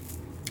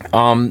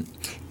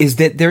 Is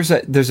that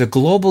there's a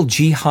global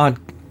jihad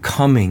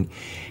coming,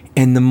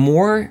 and the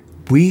more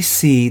we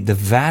see the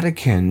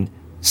Vatican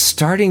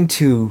starting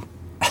to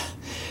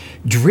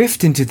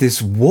drift into this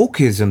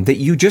wokeism that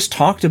you just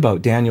talked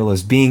about, Daniel,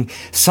 as being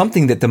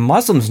something that the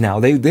Muslims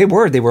now, they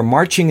were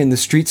marching in the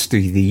streets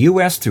through the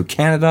US, through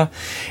Canada,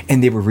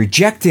 and they were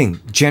rejecting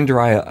gender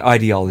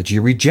ideology,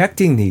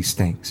 rejecting these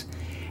things.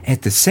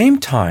 At the same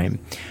time,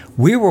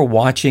 we were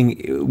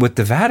watching with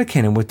the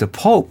Vatican and with the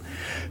Pope,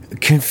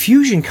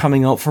 confusion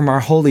coming out from our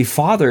Holy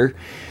Father,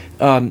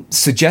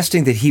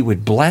 suggesting that he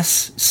would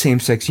bless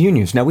same-sex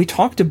unions. Now, we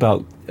talked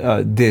about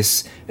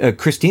this,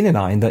 Christine and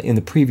I, in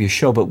the previous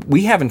show, but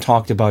we haven't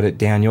talked about it,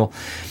 Daniel,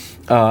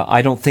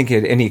 I don't think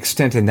at any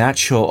extent in that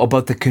show,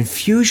 about the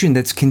confusion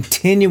that's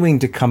continuing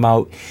to come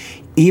out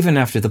even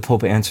after the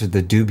Pope answered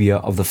the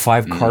dubia of the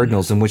 5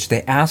 cardinals, in which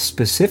they asked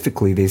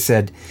specifically, they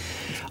said,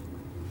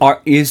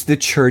 is the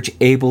church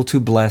able to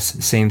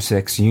bless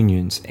same-sex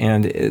unions?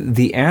 And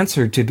the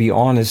answer, to be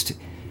honest,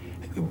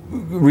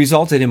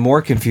 resulted in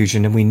more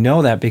confusion, and we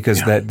know that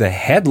because the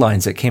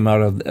headlines that came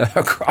out of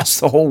across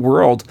the whole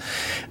world,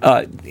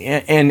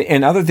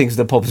 and other things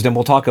the Pope has done,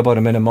 we'll talk about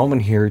them in a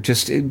moment here, it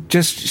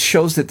just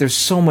shows that there's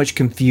so much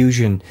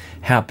confusion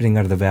happening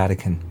out of the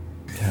Vatican.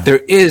 Yeah. There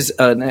is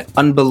an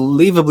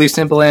unbelievably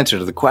simple answer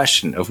to the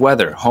question of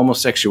whether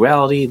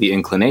homosexuality, the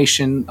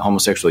inclination,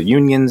 homosexual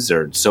unions,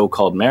 or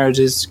so-called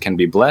marriages can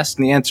be blessed.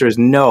 And the answer is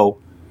no,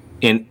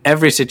 in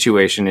every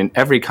situation, in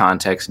every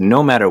context,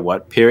 no matter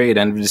what, period,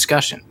 end of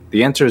discussion.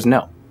 The answer is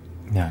no.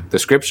 Yeah. The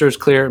scripture is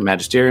clear,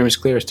 magisterium is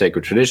clear,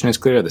 sacred tradition is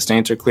clear, the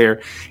saints are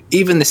clear.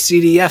 Even the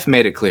CDF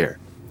made it clear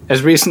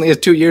as recently as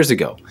 2 years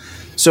ago.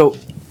 So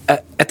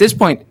at this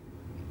point,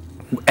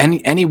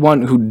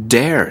 anyone who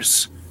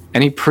dares,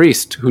 any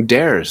priest who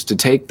dares to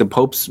take the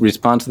Pope's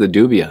response to the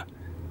dubia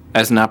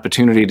as an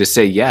opportunity to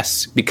say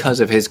yes because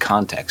of his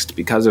context,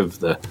 because of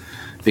the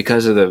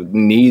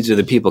needs of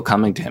the people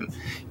coming to him,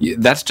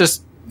 that's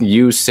just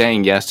you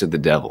saying yes to the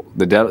devil.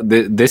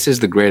 This is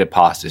the great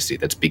apostasy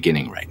that's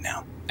beginning right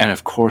now. And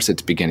of course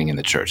it's beginning in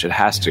the church. It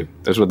has to.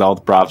 That's what all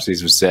the prophecies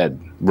have said.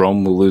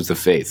 Rome will lose the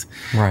faith.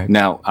 Right.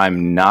 Now,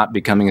 I'm not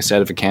becoming a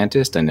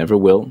sedevacantist. I never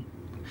will.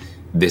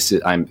 This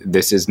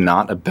is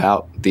not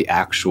about the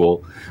actual.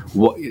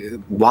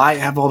 Why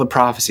have all the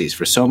prophecies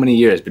for so many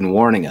years been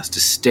warning us to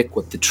stick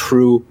with the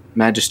true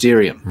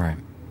magisterium? Right.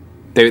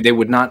 They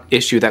would not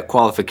issue that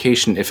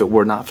qualification if it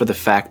were not for the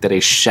fact that a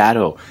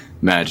shadow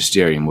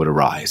magisterium would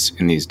arise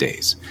in these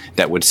days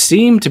that would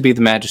seem to be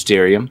the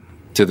magisterium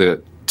to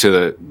the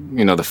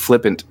the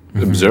flippant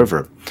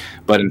observer,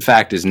 but in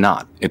fact is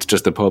not. It's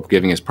just the Pope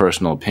giving his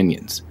personal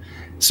opinions.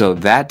 So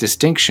that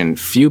distinction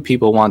few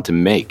people want to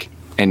make.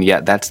 And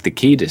yet that's the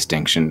key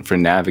distinction for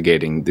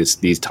navigating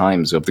these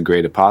times of the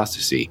great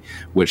apostasy,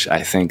 which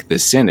I think the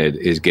Synod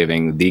is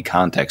giving the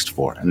context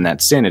for. And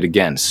that Synod,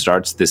 again,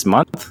 starts this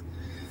month,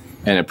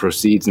 and it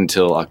proceeds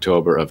until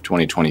October of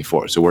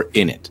 2024. So we're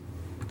in it.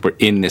 We're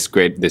in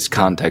this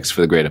context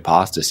for the great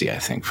apostasy, I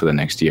think, for the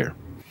next year.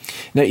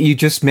 Now, you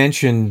just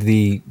mentioned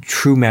the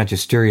true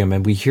magisterium,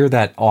 and we hear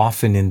that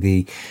often in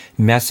the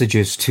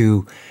messages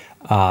to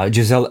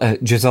Gisela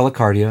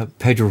Cardia,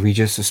 Pedro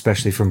Regis,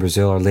 especially from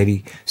Brazil, Our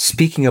Lady,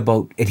 speaking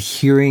about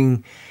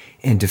adhering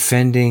and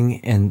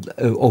defending and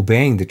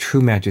obeying the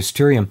true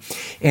magisterium.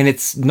 And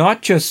it's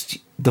not just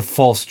the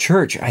false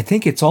church. I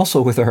think it's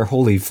also with our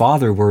Holy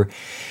Father. We're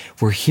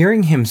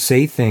hearing him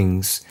say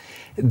things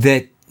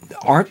that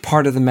aren't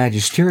part of the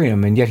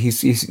magisterium, and yet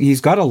he's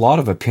got a lot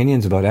of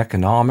opinions about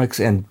economics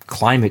and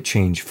climate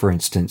change, for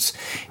instance.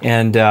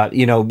 And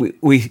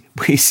we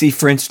see,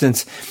 for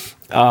instance,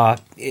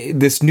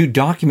 this new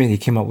document he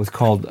came up with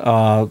called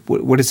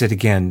what is it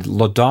again?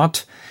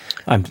 Laudate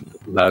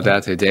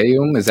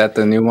Deum, is that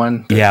the new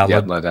one? Yeah,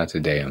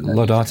 Laudate Deum.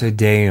 Laudate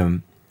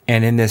Deum.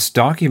 And in this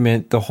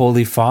document, the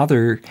Holy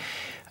Father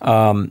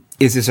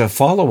is a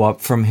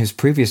follow-up from his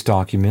previous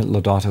document,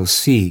 Laudato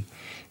Si.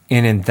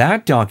 And in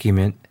that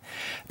document,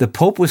 the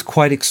Pope was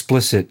quite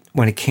explicit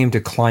when it came to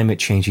climate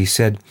change. He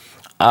said,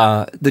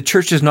 the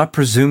Church does not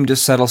presume to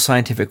settle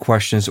scientific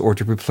questions or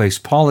to replace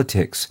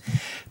politics.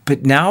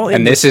 But now,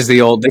 this is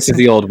the old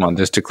one.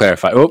 Just to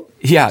clarify. Oh,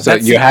 yeah. So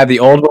you have the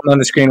old one on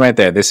the screen right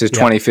there. This is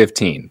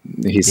 2015.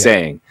 He's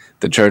saying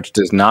the Church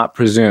does not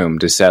presume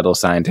to settle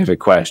scientific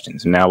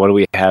questions. Now, what do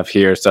we have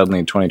here suddenly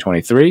in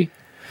 2023?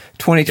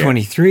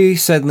 2023,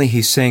 suddenly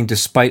he's saying,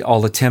 despite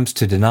all attempts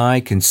to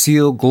deny,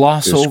 conceal,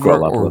 gloss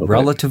over, or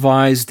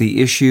relativize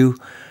the issue,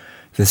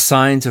 the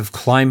signs of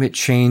climate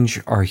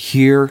change are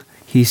here,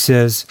 he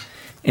says,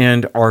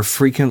 and are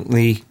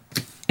frequently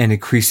and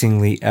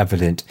increasingly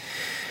evident.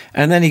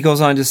 And then he goes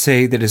on to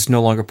say that it's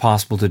no longer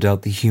possible to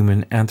doubt the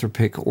human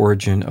anthropic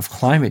origin of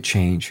climate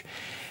change.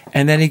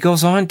 And then he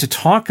goes on to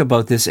talk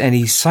about this, and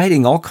he's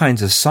citing all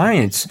kinds of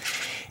science.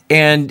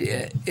 And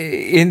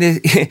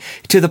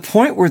to the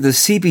point where the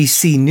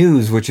CBC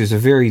News, which is a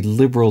very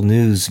liberal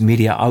news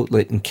media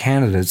outlet in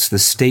Canada, it's the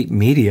state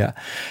media,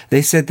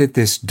 they said that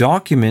this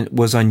document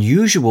was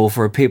unusual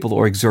for a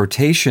papal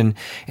exhortation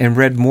and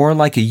read more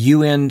like a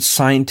UN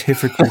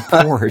scientific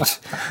report.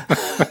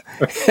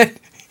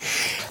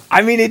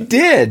 I mean, it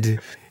did.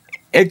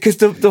 Because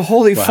the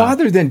Holy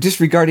Father, then,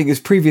 disregarding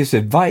his previous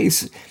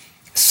advice,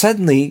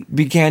 suddenly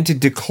began to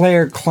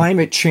declare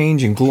climate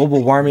change and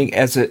global warming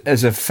as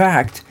a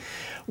fact,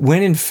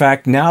 when in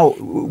fact now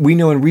we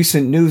know in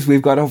recent news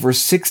we've got over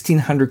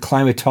 1,600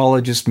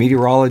 climatologists,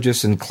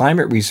 meteorologists, and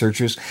climate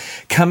researchers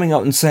coming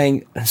out and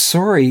saying,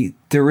 sorry,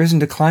 there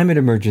isn't a climate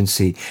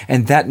emergency.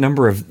 And that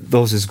number of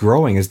those is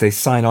growing as they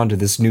sign on to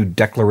this new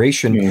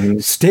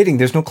declaration stating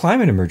there's no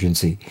climate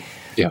emergency.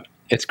 Yeah,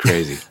 it's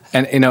crazy.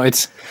 And,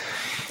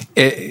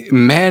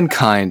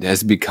 mankind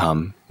has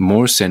become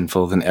more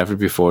sinful than ever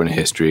before in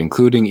history,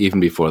 including even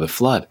before the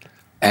flood.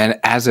 And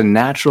as a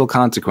natural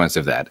consequence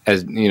of that,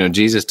 as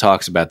Jesus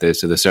talks about this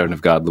to the servant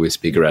of God, Luis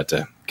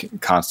Picaretta,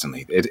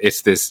 constantly.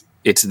 It's this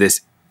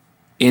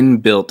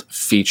inbuilt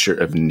feature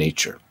of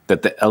nature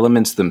that the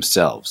elements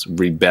themselves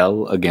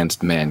rebel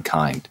against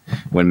mankind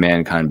when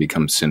mankind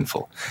becomes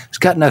sinful. It's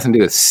got nothing to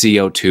do with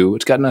CO2.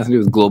 It's got nothing to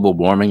do with global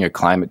warming or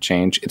climate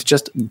change. It's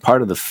just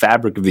part of the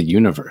fabric of the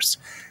universe.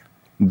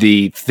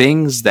 The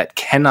things that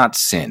cannot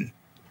sin,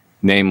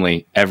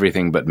 namely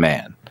everything but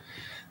man,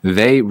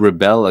 they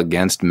rebel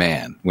against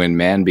man when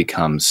man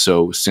becomes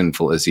so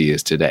sinful as he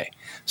is today.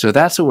 So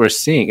that's what we're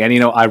seeing. And,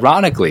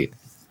 ironically,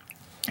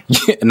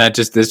 and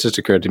this just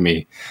occurred to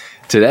me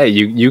today,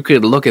 you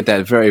could look at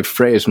that very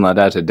phrase from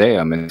Laudato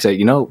Deum and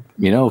say,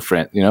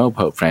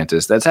 Pope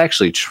Francis, that's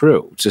actually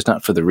true. It's just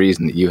not for the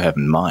reason that you have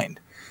in mind.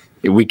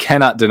 We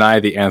cannot deny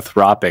the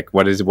anthropic.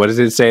 What does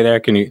it say there?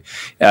 Can you?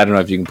 I don't know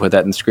if you can put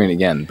that on the screen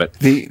again. But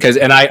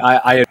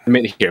I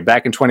admit here,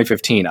 back in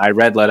 2015, I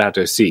read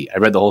Laudato Si. I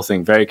read the whole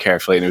thing very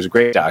carefully, and it was a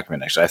great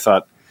document. Actually, I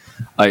thought,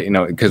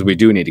 because we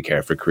do need to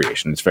care for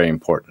creation, it's very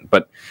important.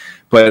 But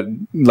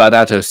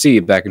Laudato Si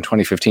back in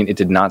 2015, it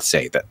did not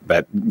say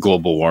that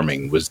global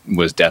warming was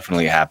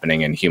definitely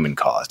happening and human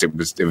caused. It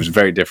was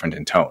very different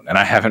in tone. And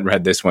I haven't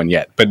read this one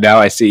yet, but now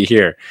I see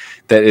here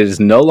that it is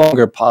no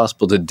longer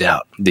possible to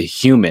doubt the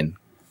human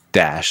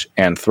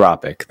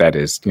anthropic, that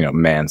is,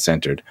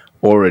 man-centered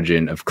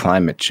origin of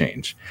climate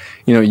change.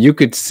 You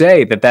could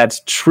say that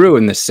that's true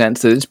in the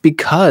sense that it's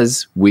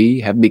because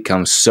we have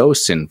become so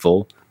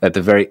sinful that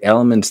the very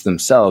elements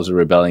themselves are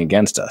rebelling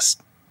against us.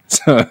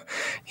 So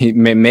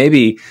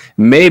maybe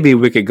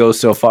we could go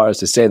so far as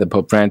to say that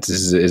Pope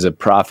Francis is a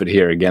prophet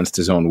here against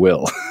his own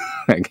will,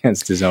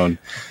 against his own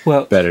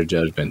better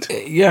judgment.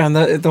 Yeah, and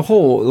the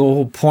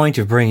whole point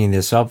of bringing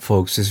this up,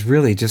 folks, is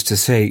really just to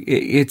say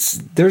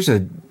there's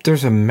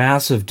a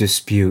massive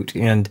dispute,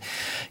 and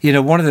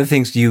one of the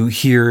things you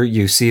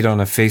see it on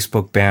a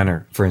Facebook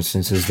banner, for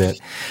instance, is that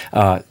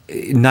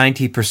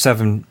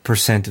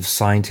 97% of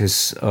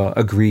scientists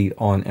agree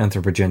on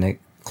anthropogenic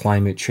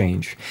climate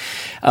change.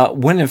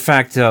 When in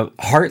fact,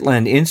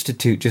 Heartland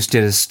Institute just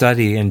did a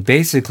study, and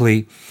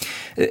basically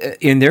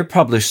in their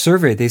published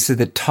survey, they said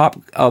that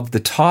of the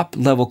top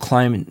level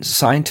climate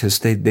scientists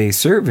they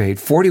surveyed,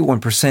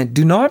 41%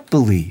 do not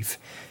believe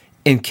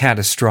in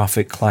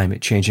catastrophic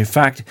climate change. In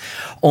fact,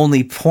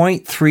 only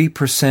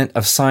 0.3%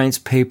 of science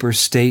papers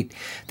state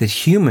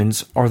that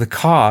humans are the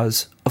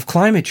cause of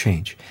climate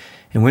change.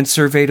 And when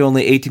surveyed,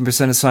 only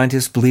 18% of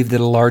scientists believe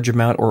that a large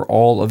amount or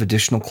all of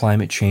additional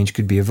climate change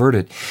could be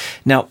averted.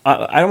 Now,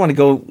 I don't want to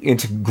go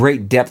into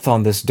great depth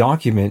on this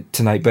document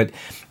tonight, but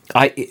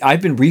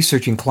I've been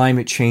researching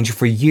climate change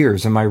for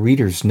years, and my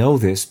readers know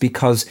this,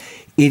 because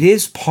it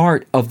is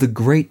part of the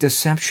great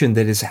deception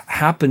that is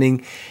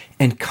happening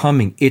and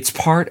coming. It's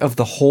part of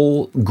the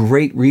whole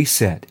Great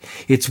Reset.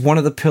 It's one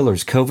of the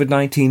pillars,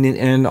 COVID-19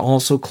 and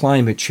also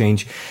climate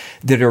change,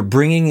 that are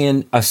bringing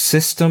in a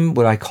system,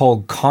 what I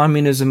call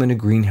communism in a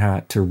green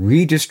hat, to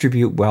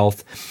redistribute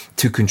wealth,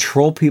 to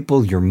control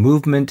people, your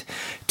movement,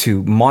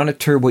 to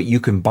monitor what you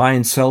can buy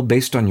and sell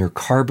based on your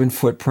carbon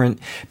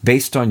footprint,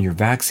 based on your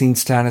vaccine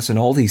status, and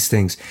all these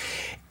things.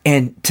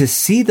 And to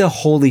see the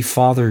Holy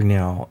Father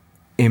now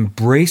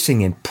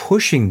embracing and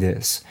pushing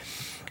this.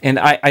 And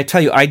I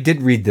tell you, I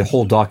did read the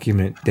whole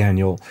document,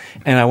 Daniel,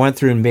 and I went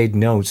through and made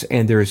notes,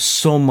 and there is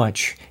so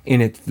much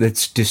in it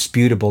that's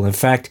disputable. In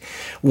fact,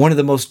 one of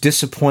the most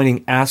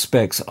disappointing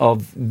aspects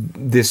of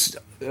this,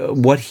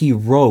 what he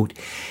wrote,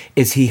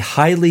 is he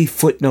highly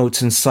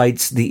footnotes and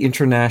cites the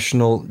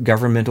International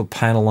Governmental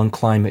Panel on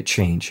Climate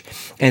Change.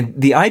 And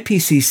the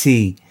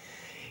IPCC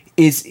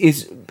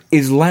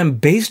is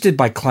lambasted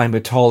by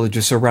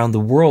climatologists around the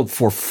world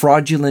for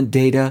fraudulent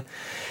data,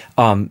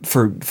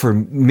 for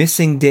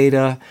missing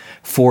data,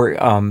 for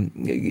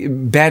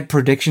bad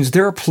predictions.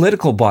 They're a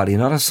political body,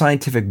 not a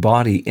scientific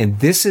body, and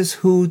this is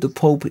who the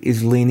Pope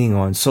is leaning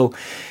on. So,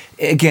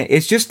 again,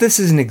 this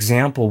is an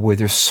example where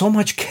there's so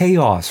much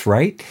chaos,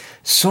 right?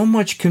 So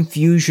much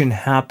confusion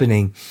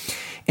happening.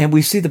 And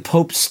we see the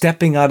Pope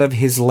stepping out of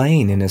his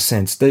lane, in a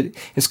sense. That,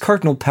 as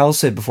Cardinal Pell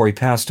said before he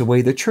passed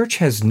away, the Church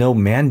has no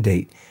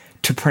mandate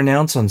to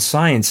pronounce on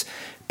science.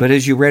 But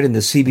as you read in the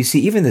CBC,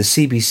 even the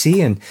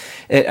CBC, and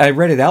I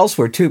read it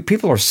elsewhere too,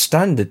 people are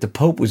stunned that the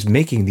Pope was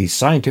making these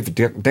scientific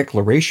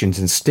declarations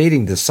and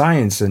stating the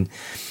science. And,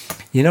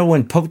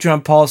 when Pope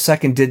John Paul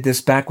II did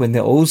this back when the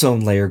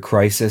ozone layer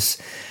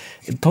crisis,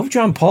 Pope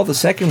John Paul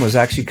II was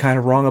actually kind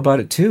of wrong about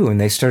it too. And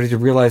they started to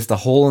realize the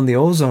hole in the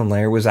ozone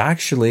layer was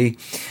actually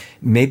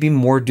maybe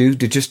more due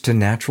to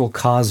natural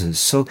causes.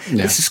 So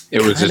this is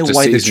kind of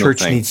why the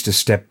Church needs to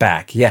step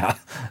back. Yeah.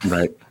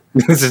 Right.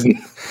 This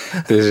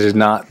is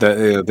not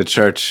the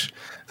Church.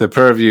 The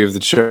purview of the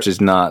Church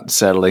is not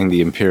settling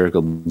the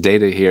empirical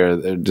data here.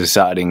 They're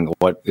deciding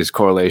what is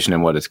correlation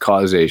and what is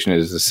causation. It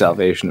is the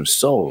salvation of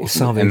souls.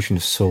 Salvation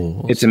of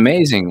souls. It's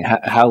amazing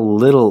how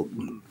little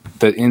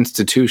the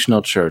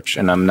institutional Church,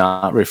 and I'm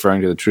not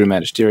referring to the true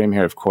magisterium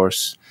here, of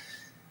course.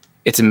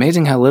 It's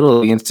amazing how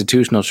little the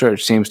institutional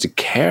Church seems to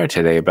care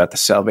today about the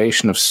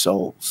salvation of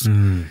souls.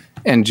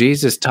 And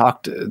Jesus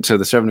talked to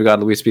the servant of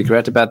God, Louis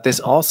Spicaret, about this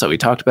also. He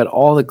talked about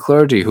all the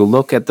clergy who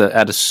look at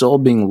a soul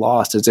being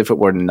lost as if it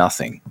were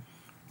nothing.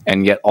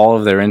 And yet all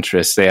of their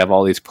interests, they have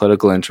all these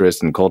political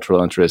interests and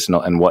cultural interests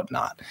and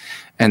whatnot.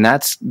 And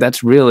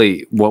that's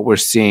really what we're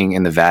seeing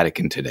in the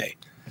Vatican today.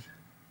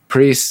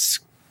 Priests,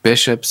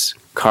 bishops,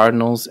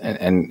 cardinals,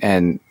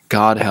 and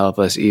God help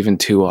us, even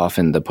too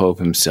often, the Pope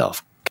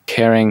himself,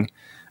 caring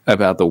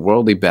about the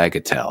worldly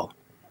bagatelle,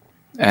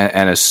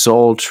 and a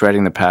soul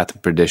treading the path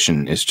of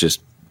perdition is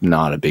just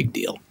not a big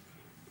deal.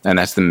 And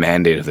that's the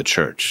mandate of the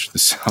Church, the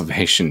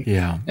salvation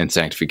and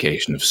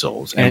sanctification of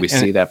souls. And we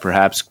see that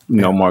perhaps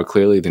no more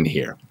clearly than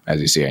here,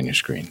 as you see on your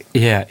screen.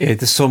 Yeah,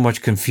 there's so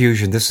much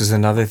confusion. This is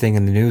another thing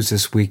in the news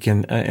this week.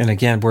 And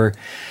again, we're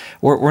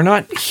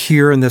not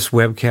here in this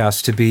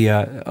webcast to be,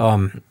 I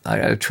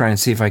gotta try and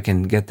see if I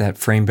can get that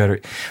frame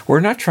better. We're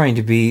not trying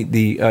to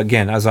be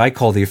again, as I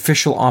call the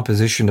official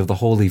opposition of the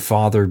Holy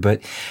Father, but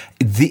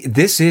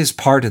this is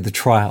part of the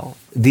trial.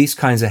 These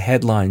kinds of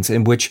headlines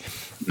in which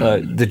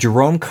the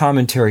Jerome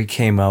commentary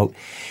came out,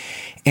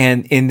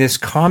 and in this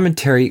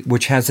commentary,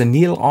 which has a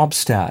nihil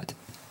obstat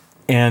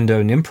and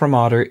an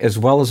imprimatur as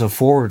well as a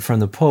foreword from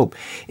the Pope,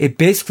 it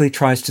basically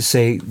tries to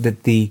say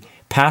that the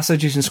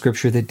passages in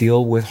Scripture that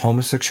deal with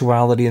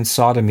homosexuality and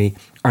sodomy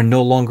are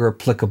no longer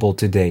applicable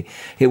today.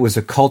 It was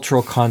a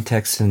cultural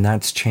context, and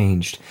that's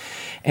changed.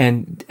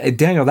 And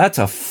Daniel, that's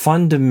a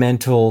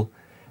fundamental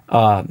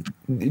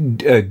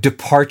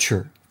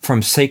departure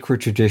from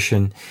sacred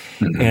tradition.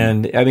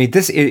 And I mean,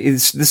 this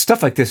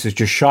stuff like this is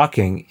just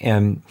shocking.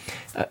 And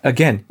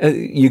again,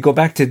 you go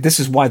back to, this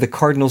is why the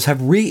cardinals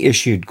have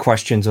reissued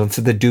questions on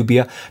the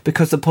dubia,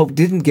 because the Pope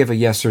didn't give a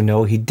yes or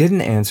no. He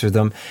didn't answer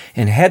them.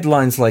 And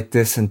headlines like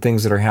this and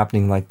things that are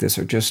happening like this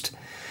are just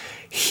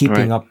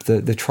heaping up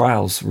the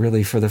trials,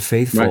 really, for the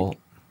faithful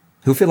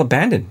who feel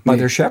abandoned by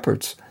their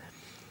shepherds.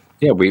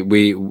 Yeah,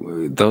 we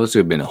those who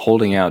have been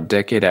holding out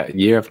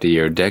year after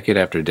year, decade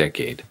after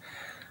decade,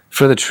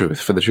 for the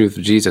truth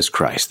of Jesus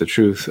Christ, the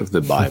truth of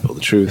the Bible,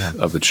 the truth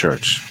of the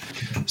Church,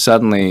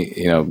 suddenly,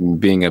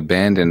 being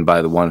abandoned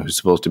by the one who's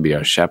supposed to be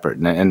our shepherd.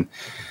 And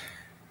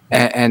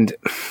I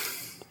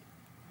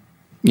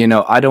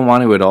don't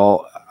want to at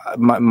all.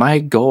 My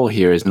goal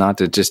here is not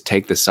to just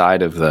take the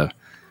side of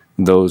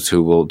those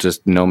who will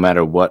just, no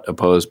matter what,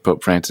 oppose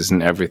Pope Francis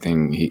and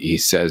everything he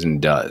says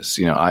and does.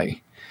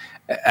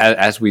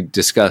 As we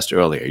discussed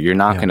earlier, you're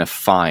not going to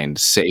find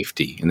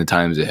safety in the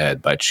times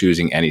ahead by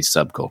choosing any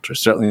subculture.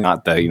 Certainly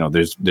not that,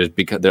 there's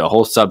because a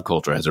whole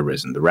subculture has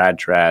arisen. The rad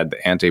trad,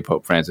 the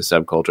anti-Pope Francis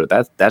subculture,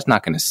 that's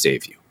not going to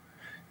save you.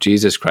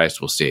 Jesus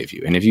Christ will save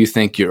you. And if you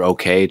think you're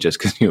okay just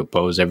because you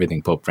oppose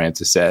everything Pope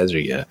Francis says, or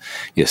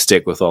you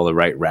stick with all the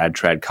right rad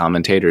trad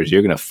commentators,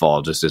 you're going to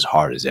fall just as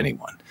hard as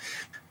anyone.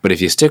 But if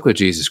you stick with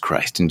Jesus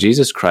Christ, and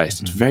Jesus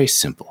Christ, it's very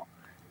simple.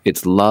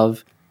 It's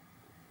love,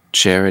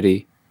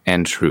 charity,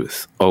 and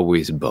truth,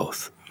 always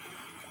both.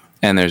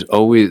 And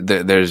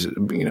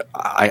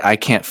I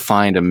can't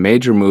find a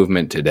major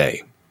movement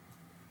today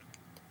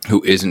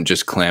who isn't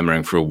just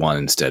clamoring for one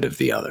instead of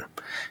the other.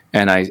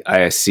 And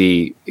I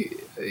see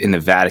in the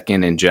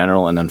Vatican in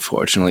general, and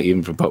unfortunately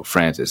even for Pope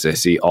Francis, I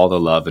see all the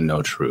love and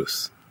no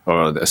truth,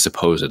 or the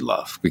supposed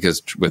love,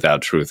 because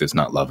without truth it's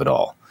not love at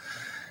all.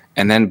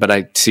 But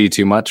I see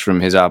too much from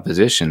his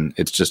opposition.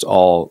 It's just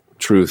all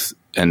truth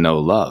and no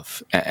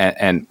love.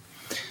 And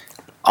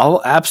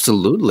I'll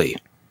absolutely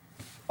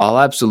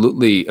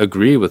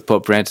agree with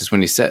Pope Francis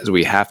when he says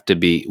we have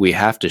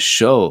to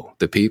show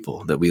the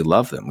people that we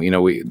love them.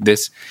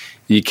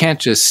 You can't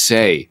just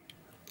say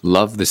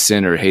love the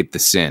sinner, hate the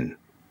sin,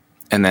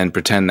 and then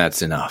pretend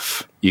that's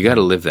enough. You got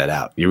to live that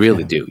out. You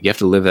really do. You have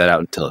to live that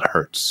out until it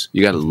hurts.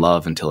 You got to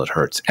love until it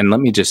hurts. And let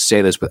me just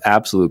say this with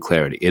absolute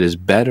clarity. It is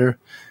better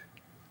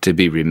to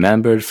be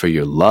remembered for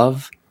your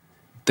love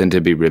than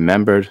to be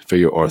remembered for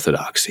your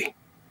orthodoxy.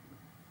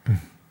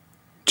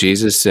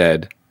 Jesus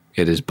said,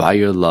 "It is by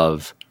your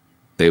love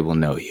they will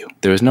know you."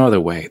 There is no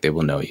other way they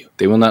will know you.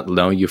 They will not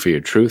know you for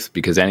your truth,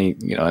 because any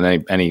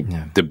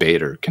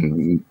debater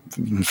can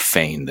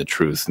feign the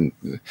truth. And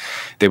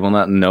they will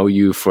not know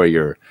you for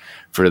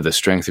the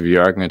strength of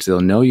your arguments. They'll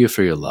know you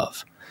for your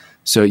love.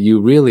 So you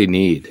really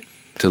need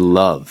to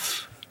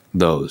love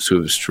those who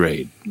have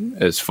strayed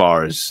as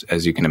far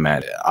as you can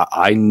imagine.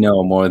 I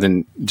know more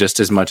than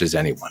just as much as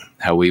anyone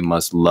how we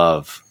must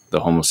love the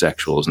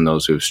homosexuals and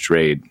those who have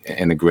strayed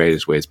in the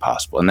greatest ways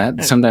possible. And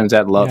that sometimes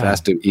that love has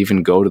to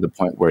even go to the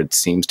point where it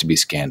seems to be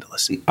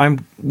scandalous.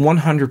 I'm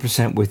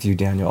 100% with you,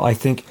 Daniel. I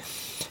think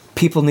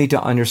people need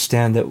to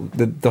understand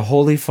that the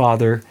Holy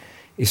Father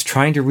is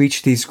trying to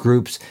reach these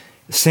groups.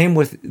 Same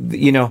with,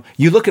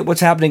 you look at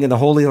what's happening in the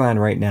Holy Land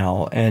right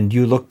now, and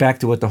you look back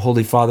to what the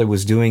Holy Father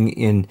was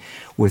doing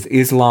with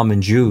Islam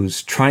and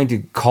Jews, trying to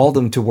call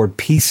them toward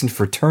peace and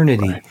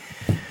fraternity.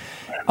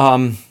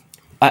 Right.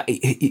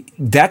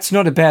 That's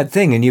not a bad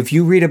thing. And if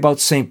you read about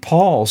St.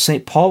 Paul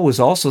was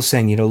also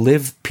saying,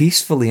 live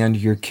peacefully under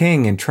your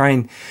king and try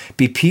and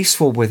be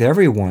peaceful with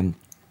everyone.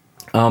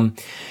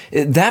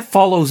 That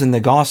follows in the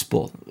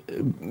gospel.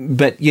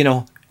 But,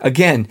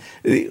 again,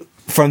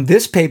 from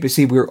this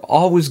papacy, we're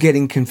always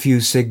getting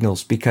confused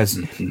signals, because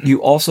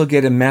you also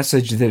get a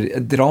message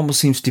that almost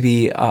seems to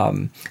be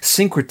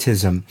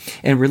syncretism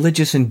and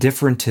religious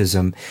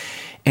indifferentism.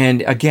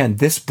 And again,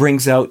 this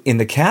brings out in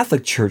the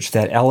Catholic Church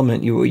that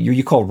element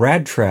you call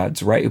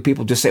rad-trads, right?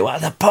 People just say, "Well,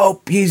 the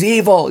Pope, he's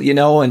evil,"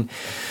 and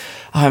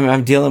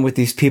I'm dealing with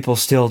these people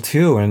still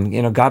too. And,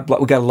 God,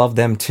 we got to love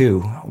them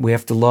too. We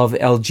have to love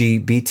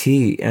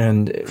LGBT,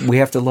 and we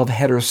have to love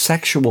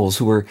heterosexuals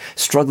who are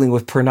struggling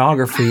with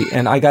pornography.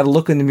 And I got to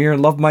look in the mirror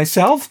and love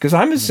myself, because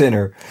I'm a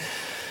sinner.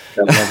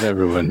 I love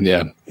everyone.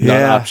 Yeah.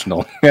 Not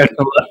optional.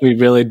 We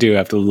really do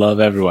have to love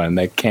everyone.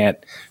 That can't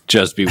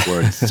just be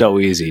words. It's so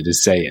easy to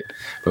say it,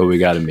 but we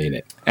got to mean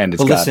it. And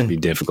it's got to be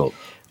difficult.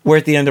 We're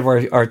at the end of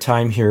our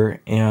time here.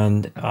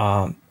 And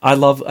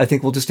I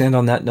think we'll just end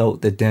on that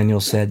note that Daniel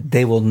said,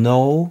 "They will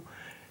know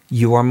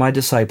you are my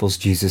disciples,"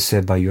 Jesus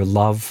said, "by your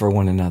love for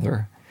one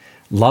another."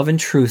 Love and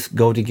truth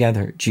go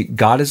together.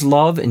 God is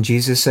love, and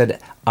Jesus said,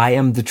 "I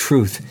am the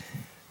truth."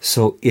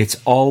 So it's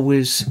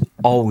always,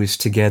 always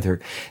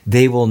together.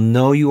 They will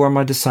know you are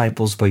my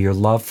disciples by your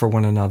love for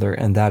one another,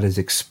 and that is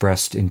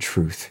expressed in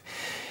truth.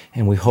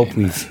 And we hope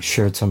we've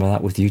shared some of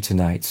that with you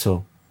tonight.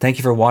 So thank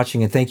you for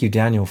watching, and thank you,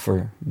 Daniel,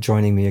 for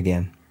joining me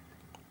again.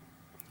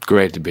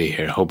 Great to be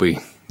here. Hope we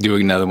do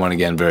another one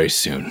again very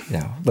soon.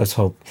 Yeah, let's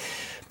hope.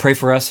 Pray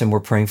for us, and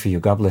we're praying for you.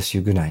 God bless you.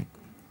 Good night.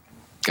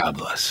 God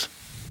bless.